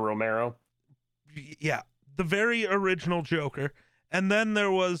Caesar Romero. Yeah, the very original Joker. And then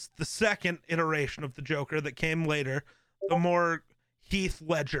there was the second iteration of the Joker that came later, the more Heath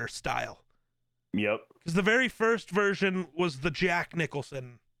Ledger style. Yep. Because the very first version was the Jack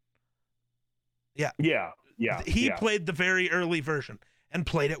Nicholson. Yeah. He played the very early version and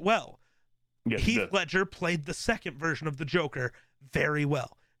played it well. Yes, he Heath did. Ledger played the second version of the Joker very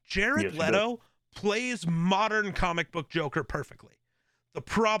well. Jared Yes, he Leto plays modern comic book Joker perfectly. The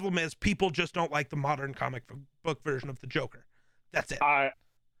problem is people just don't like the modern comic book version of the Joker. That's it.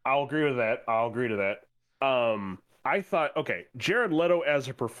 I'll agree with that. I'll agree to that. I thought, Jared Leto as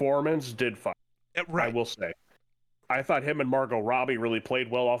a performance did fine. Right. I will say. I thought him and Margot Robbie really played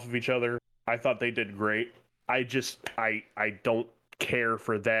well off of each other. I thought they did great. I don't care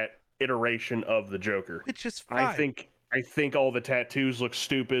for that iteration of the Joker. Which is fine. I think all the tattoos look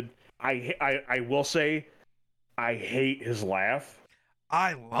stupid. I will say I hate his laugh.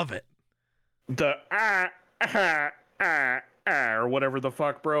 I love it. The or whatever the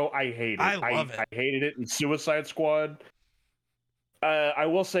fuck, bro. I hate it. I love it. I hated it in Suicide Squad. I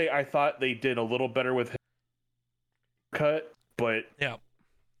will say I thought they did a little better with his cut, but Yeah.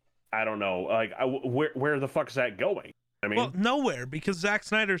 I don't know. Where the fuck is that going? I mean, Well, nowhere, because Zack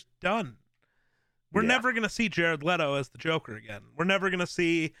Snyder's done. We're Yeah. never going to see Jared Leto as the Joker again. We're never going to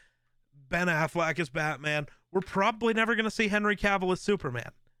see Ben Affleck as Batman. We're probably never going to see Henry Cavill as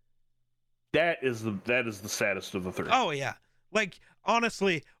Superman. that is the saddest of the three. Oh, yeah.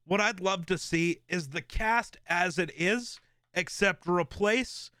 Honestly, what I'd love to see is the cast as it is, except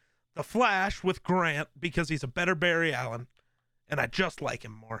replace the Flash with Grant because he's a better Barry Allen, and I just like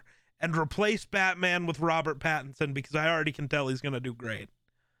him more. And replace Batman with Robert Pattinson because I already can tell he's going to do great.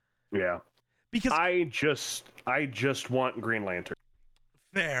 Yeah. Because I just want Green Lantern.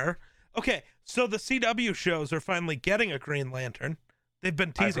 fair. Okay, so the CW shows are finally getting a Green Lantern. They've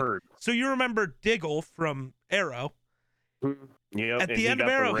been teasing. I've heard. So you remember Diggle from Arrow? Yep. At the end of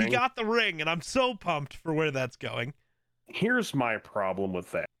Arrow, he got the ring, and I'm so pumped for where that's going. Here's my problem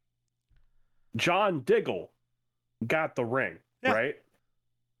with that. John Diggle got the ring, Yeah. right?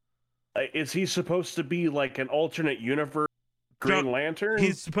 Is he supposed to be like an alternate universe Green Lantern?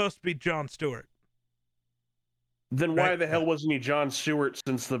 He's supposed to be Jon Stewart. Then why right. the hell wasn't he John Stewart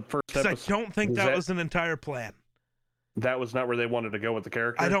since the first Because I episode? don't think that was an entire plan. That was not where they wanted to go with the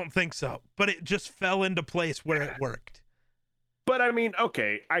character? I don't think so. But it just fell into place where it worked. But I mean,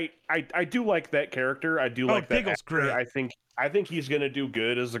 okay, I do like that character. I do like that Diggle's actor. great. I think he's gonna do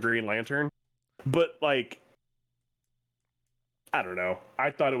good as the Green Lantern. But I don't know.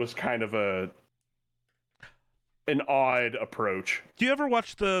 I thought it was kind of an odd approach. Do you ever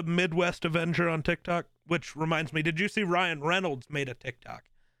watch the Midwest Avenger on TikTok? Which reminds me, did you see Ryan Reynolds made a TikTok?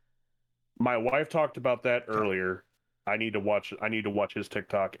 My wife talked about that earlier. I need to watch his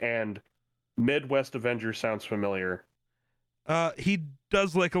TikTok, and Midwest Avenger sounds familiar. He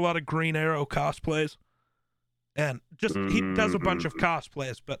does a lot of Green Arrow cosplays, and he does a bunch of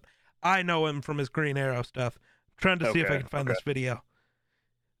cosplays, but I know him from his Green Arrow stuff. I'm trying to see if I can find this video.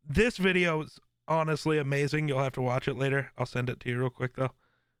 This video is honestly amazing. You'll have to watch it later. I'll send it to you real quick though.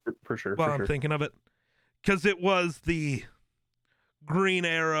 For sure. While I'm thinking of it, because it was the Green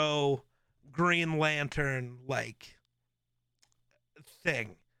Arrow, Green Lantern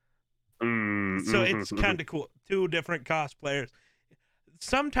thing. Mm, So it's kind of cool. 2 different cosplayers.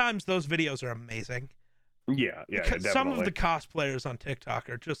 Sometimes those videos are amazing. Yeah, Because definitely. some of the cosplayers on TikTok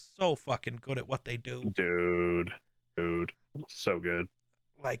are just so fucking good at what they do. Dude, so good.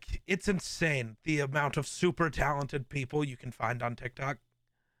 Like, it's insane the amount of super talented people you can find on TikTok.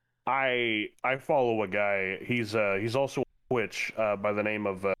 I follow a guy. He's also on Twitch by the name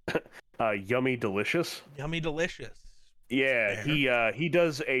of Yummy Delicious. Yummy Delicious. Yeah, Fair. he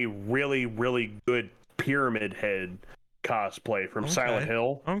does a really good Pyramid Head cosplay from Silent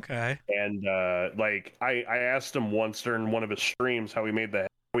Hill. Okay. And like I asked him once during one of his streams how he made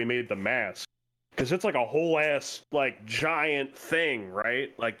the mask, because it's like a whole ass like giant thing,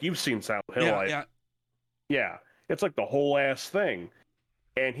 right? Like you've seen Silent Hill, yeah. It's like the whole ass thing,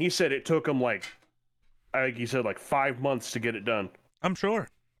 and he said it took him like, I think he said like 5 months to get it done. I'm sure.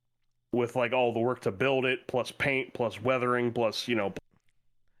 With like all the work to build it, plus paint, plus weathering, plus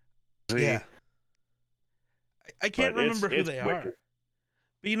Yeah. I can't remember who they are.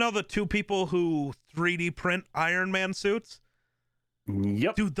 But you know the 2 people who 3D print Iron Man suits?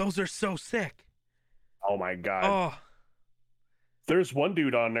 Yep. Dude, those are so sick. Oh my god. Oh. There's one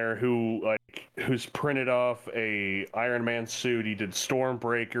dude on there who's printed off a Iron Man suit. He did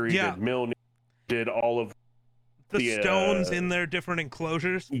Stormbreaker, he did Mjolnir, did all of the stones in their different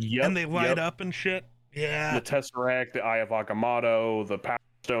enclosures, and they light up and shit. Yeah. The Tesseract, the Eye of Agamotto, the Power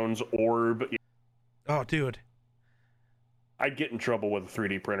Stones orb. Oh, dude. I'd get in trouble with a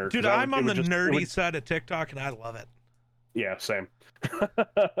 3D printer. Dude, I'm on the nerdy side of TikTok, and I love it. Yeah, same.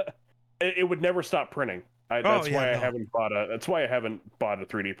 It would never stop printing. That's why I haven't bought a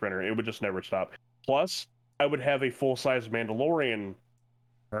 3D printer. It would just never stop. Plus, I would have a full-size Mandalorian,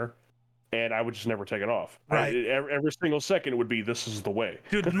 and I would just never take it off. Right. Every single second would be, this is the way.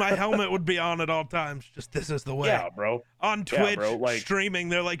 Dude, my helmet would be on at all times. Just, this is the way. Yeah, bro. On Twitch, streaming,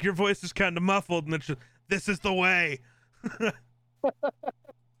 they're like, your voice is kind of muffled, and it's just, this is the way.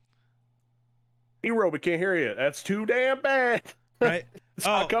 Eroe, we can't hear you. That's too damn bad. Right? It's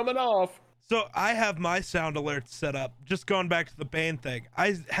not coming off. So I have my sound alerts set up. Just going back to the Bane thing.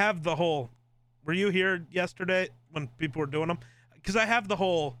 I have the whole... Were you here yesterday when people were doing them? Because I have the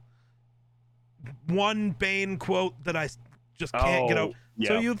whole one Bane quote that I just can't get out. Yeah.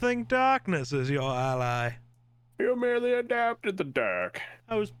 So you think darkness is your ally? You merely adapted the dark.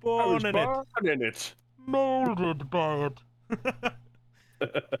 I was born in it. Molded by it.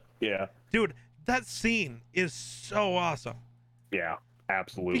 Yeah. Dude, that scene is so awesome. Yeah,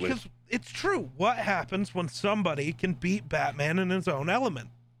 absolutely. Because it's true. What happens when somebody can beat Batman in his own element?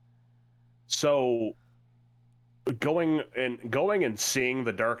 So going and seeing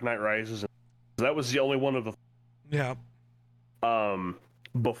The Dark Knight Rises, that was the only one of the... Yeah.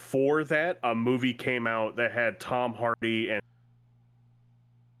 Before that, a movie came out that had Tom Hardy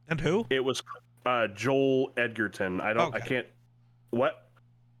and who? It was Joel Edgerton. I can't... What?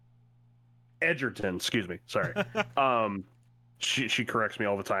 Edgerton, excuse me. Sorry. She corrects me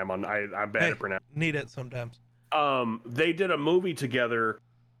all the time on I'm bad at pronouncing. Need it sometimes. They did a movie together,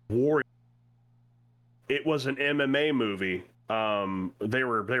 Warrior. It was an MMA movie. They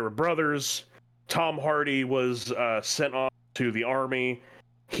were brothers. Tom Hardy was sent off to the army.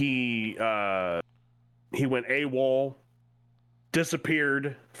 He went AWOL,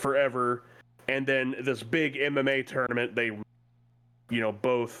 disappeared forever, and then this big MMA tournament, they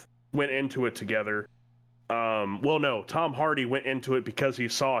both went into it together. Well, no, Tom Hardy went into it because he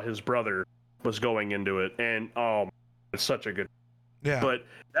saw his brother was going into it, and it's such a good... Yeah. But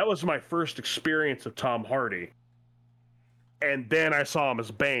that was my first experience of Tom Hardy. And then I saw him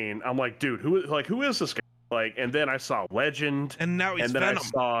as Bane. I'm like, dude, who is this guy? Like, and then I saw Legend. And now he's Venom. I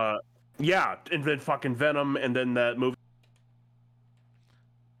saw, and then fucking Venom, and then that movie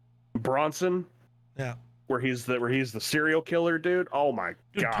Bronson. Yeah. Where he's the serial killer, dude. Oh my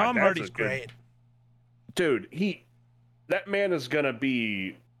god. Tom Hardy's great. Dude, that man is gonna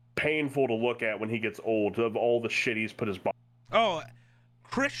be painful to look at when he gets old, of all the shit he's put his body. Oh,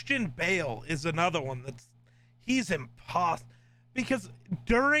 Christian Bale is another one he's impossible, because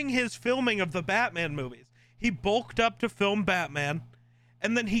during his filming of the Batman movies, he bulked up to film Batman,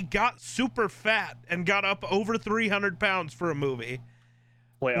 and then he got super fat and got up over 300 pounds for a movie.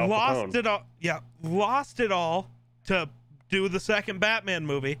 Lost it all to do the second Batman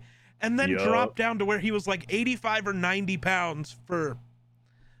movie, and then dropped down to where he was like 85 or 90 pounds for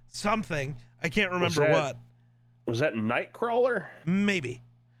something. I can't remember what. Was that Nightcrawler? Maybe.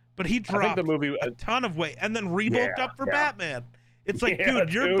 But he dropped a ton of weight and then rebulked up for Batman. It's like,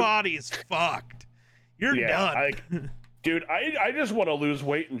 dude, your body is fucked. You're done. Dude, I just want to lose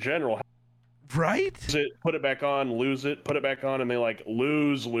weight in general. Right? Put it back on, lose it, put it back on, and they like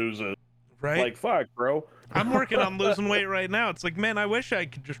lose it. Right? Like, fuck, bro. I'm working on losing weight right now. It's like, man, I wish I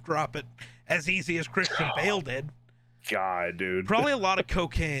could just drop it as easy as Christian Bale did. God, dude. Probably a lot of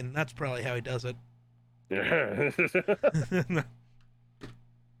cocaine. That's probably how he does it.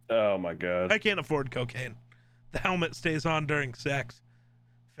 Oh my god. I can't afford cocaine. The helmet stays on during sex.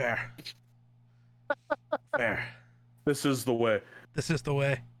 Fair. Fair. This is the way. This is the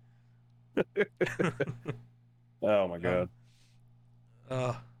way. Oh my god.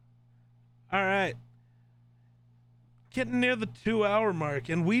 All right. Getting near the 2-hour mark,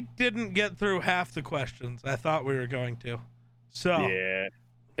 and we didn't get through half the questions I thought we were going to. So Yeah,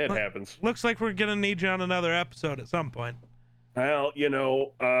 it happens. looks like we're gonna need you on another episode at some point. Well,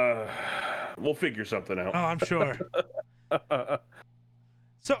 we'll figure something out. Oh, I'm sure.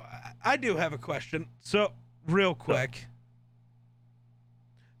 So I do have a question. So real quick.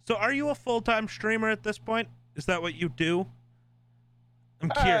 So are you a full-time streamer at this point? Is that what you do? I'm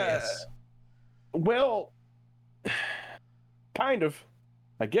curious. Well, kind of,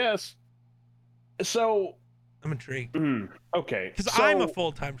 I guess. So, I'm intrigued. okay. Because so, I'm a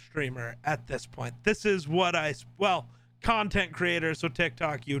full-time streamer at this point. This is what content creator, so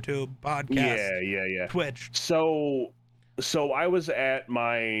TikTok, YouTube, podcast, yeah. Twitch. So I was at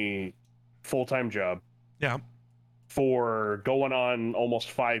my full-time job. Yeah. For going on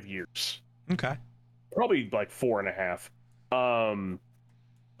almost 5 years. Okay. Probably like 4.5.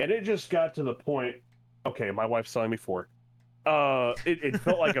 And it just got to the point. Okay, my wife's telling me 4. It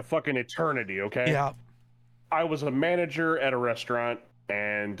felt like a fucking eternity. Okay. Yeah. I was a manager at a restaurant,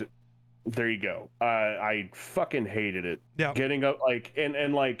 and there you go. I fucking hated it. Yeah. Getting up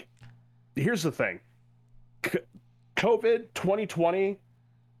and here's the thing. COVID 2020,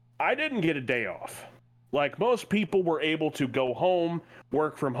 I didn't get a day off. Like, most people were able to go home,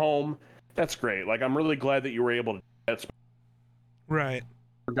 work from home. That's great. Like, I'm really glad that you were able to do that. Right.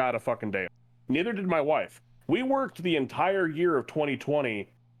 Forgot a fucking day. Neither did my wife. We worked the entire year of 2020.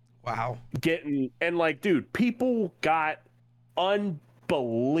 Wow. Dude, people got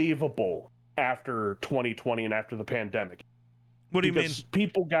unbelievable after 2020 and after the pandemic. What do you mean?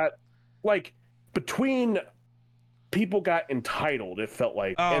 People got, people got entitled, it felt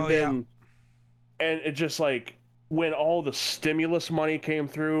like. Oh, and it just, when all the stimulus money came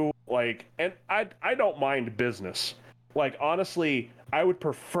through, and I don't mind business. Honestly, I would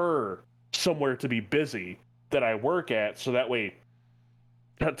prefer somewhere to be busy that I work at, so that way,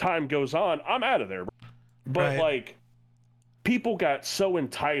 as time goes on, I'm out of there. But, right. People got so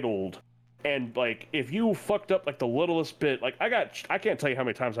entitled, and, if you fucked up, the littlest bit, I can't tell you how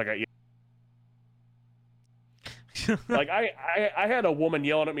many times I got I had a woman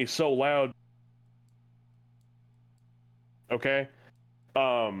yelling at me so loud. Okay.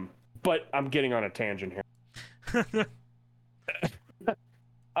 But I'm getting on a tangent here.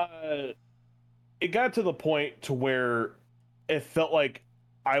 It got to the point to where it felt like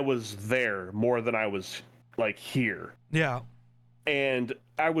I was there more than I was here. Yeah. And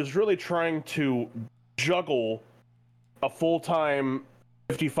I was really trying to juggle a full-time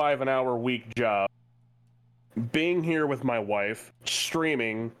 55 an hour week job, being here with my wife,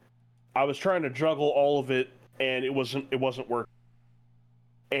 streaming. I was trying to juggle all of it, and it wasn't working.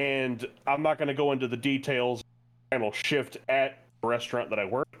 And I'm not going to go into the details. Final shift at the restaurant that I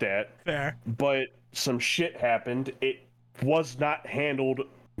worked at. Fair. But some shit happened. It was not handled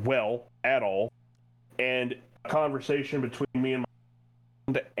well at all. And a conversation between me and my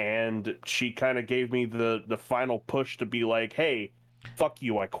friend, and she kind of gave me the final push to be like, hey, fuck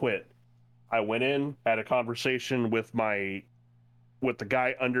you, I quit. I went in, had a conversation with the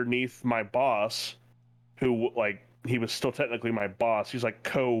guy underneath my boss, who, he was still technically my boss. He's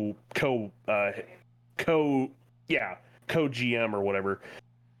co-GM or whatever.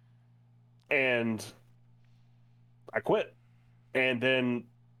 And I quit. And then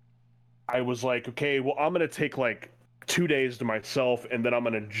I was like, okay, well, I'm going to take 2 days to myself, and then I'm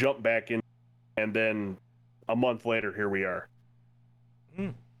going to jump back in. And then a month later, here we are.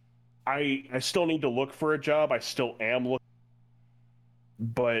 I still need to look for a job. I still am looking.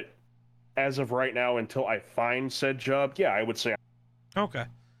 But as of right now, until I find said job, yeah, I would say. Okay.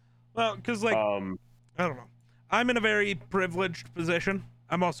 Well, because I don't know. I'm in a very privileged position.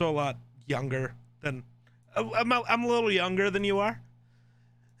 I'm also a lot younger than I'm a little younger than you are.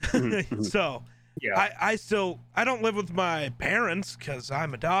 So yeah, I don't live with my parents because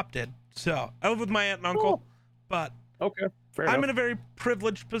I'm adopted. So I live with my aunt and uncle, but okay, fair I'm enough. in a very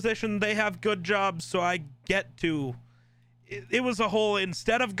privileged position. They have good jobs, so I get to. It was a whole,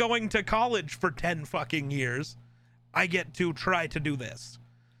 instead of going to college for 10 fucking years, I get to try to do this.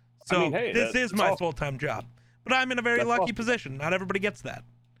 So I mean, hey, this is my awesome. full-time job. But I'm in a very That's lucky awesome. position. Not everybody gets that.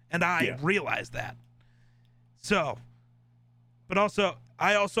 And I realize that. So, but also,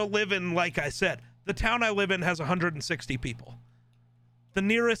 I also live in, like I said, the town I live in has 160 people. The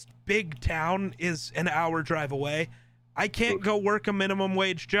nearest big town is an hour drive away. I can't go work a minimum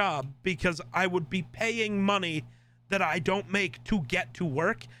wage job because I would be paying money that I don't make to get to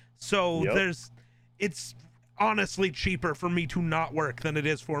work. So it's honestly cheaper for me to not work than it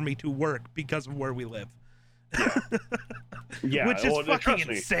is for me to work because of where we live. Yeah, Which is fucking trust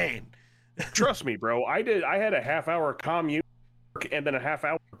me. insane. Trust me, bro. I had a half-hour commute and then a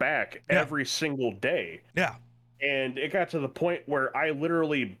half-hour back every single day. Yeah. And it got to the point where I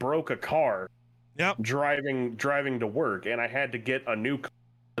literally broke a car driving to work, and I had to get a new car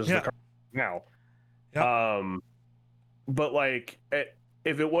the car now. But like,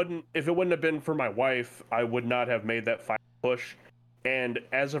 if it wouldn't have been for my wife, I would not have made that final push. And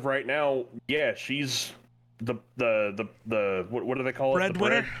as of right now, she's the what do they call it?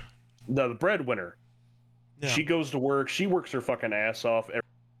 Breadwinner? The breadwinner. Yeah. She goes to work. She works her fucking ass off.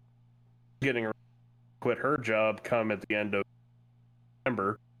 Getting her quit her job come at the end of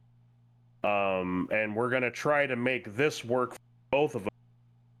September. And we're gonna try to make this work for both of them.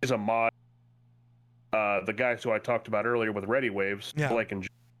 Is a mod. The guys who I talked about earlier with Ready Waves, Blake and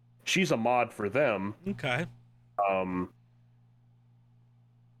she's a mod for them. Okay.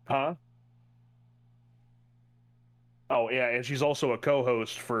 Huh? Oh yeah, and she's also a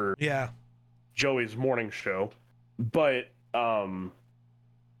co-host for Joey's morning show. But I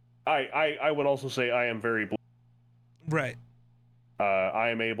would also say I am very blessed. Right. I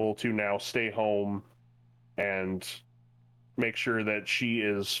am able to now stay home and make sure that she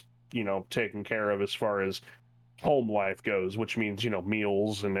is, taken care of as far as home life goes, which means,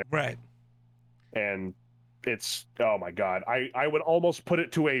 meals and right. And it's, oh my God, I would almost put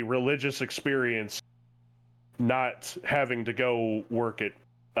it to a religious experience, not having to go work at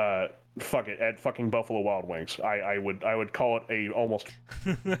at fucking Buffalo Wild Wings. I would call it a almost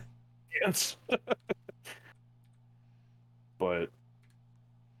yes. But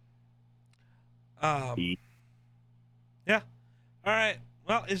yeah. All right.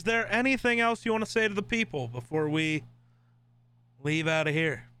 Well, is there anything else you want to say to the people before we leave out of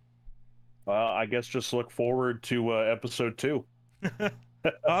here? I guess just look forward to episode 2.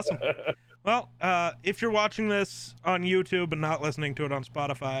 Awesome. Well, if you're watching this on YouTube and not listening to it on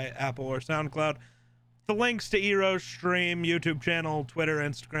Spotify, Apple, or SoundCloud, the links to Eroe's stream, YouTube channel, Twitter,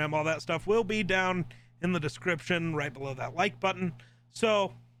 Instagram, all that stuff will be down in the description right below that like button.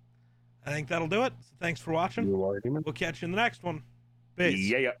 So I think that'll do it. So thanks for watching. We'll catch you in the next one. Peace.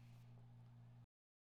 Yeah.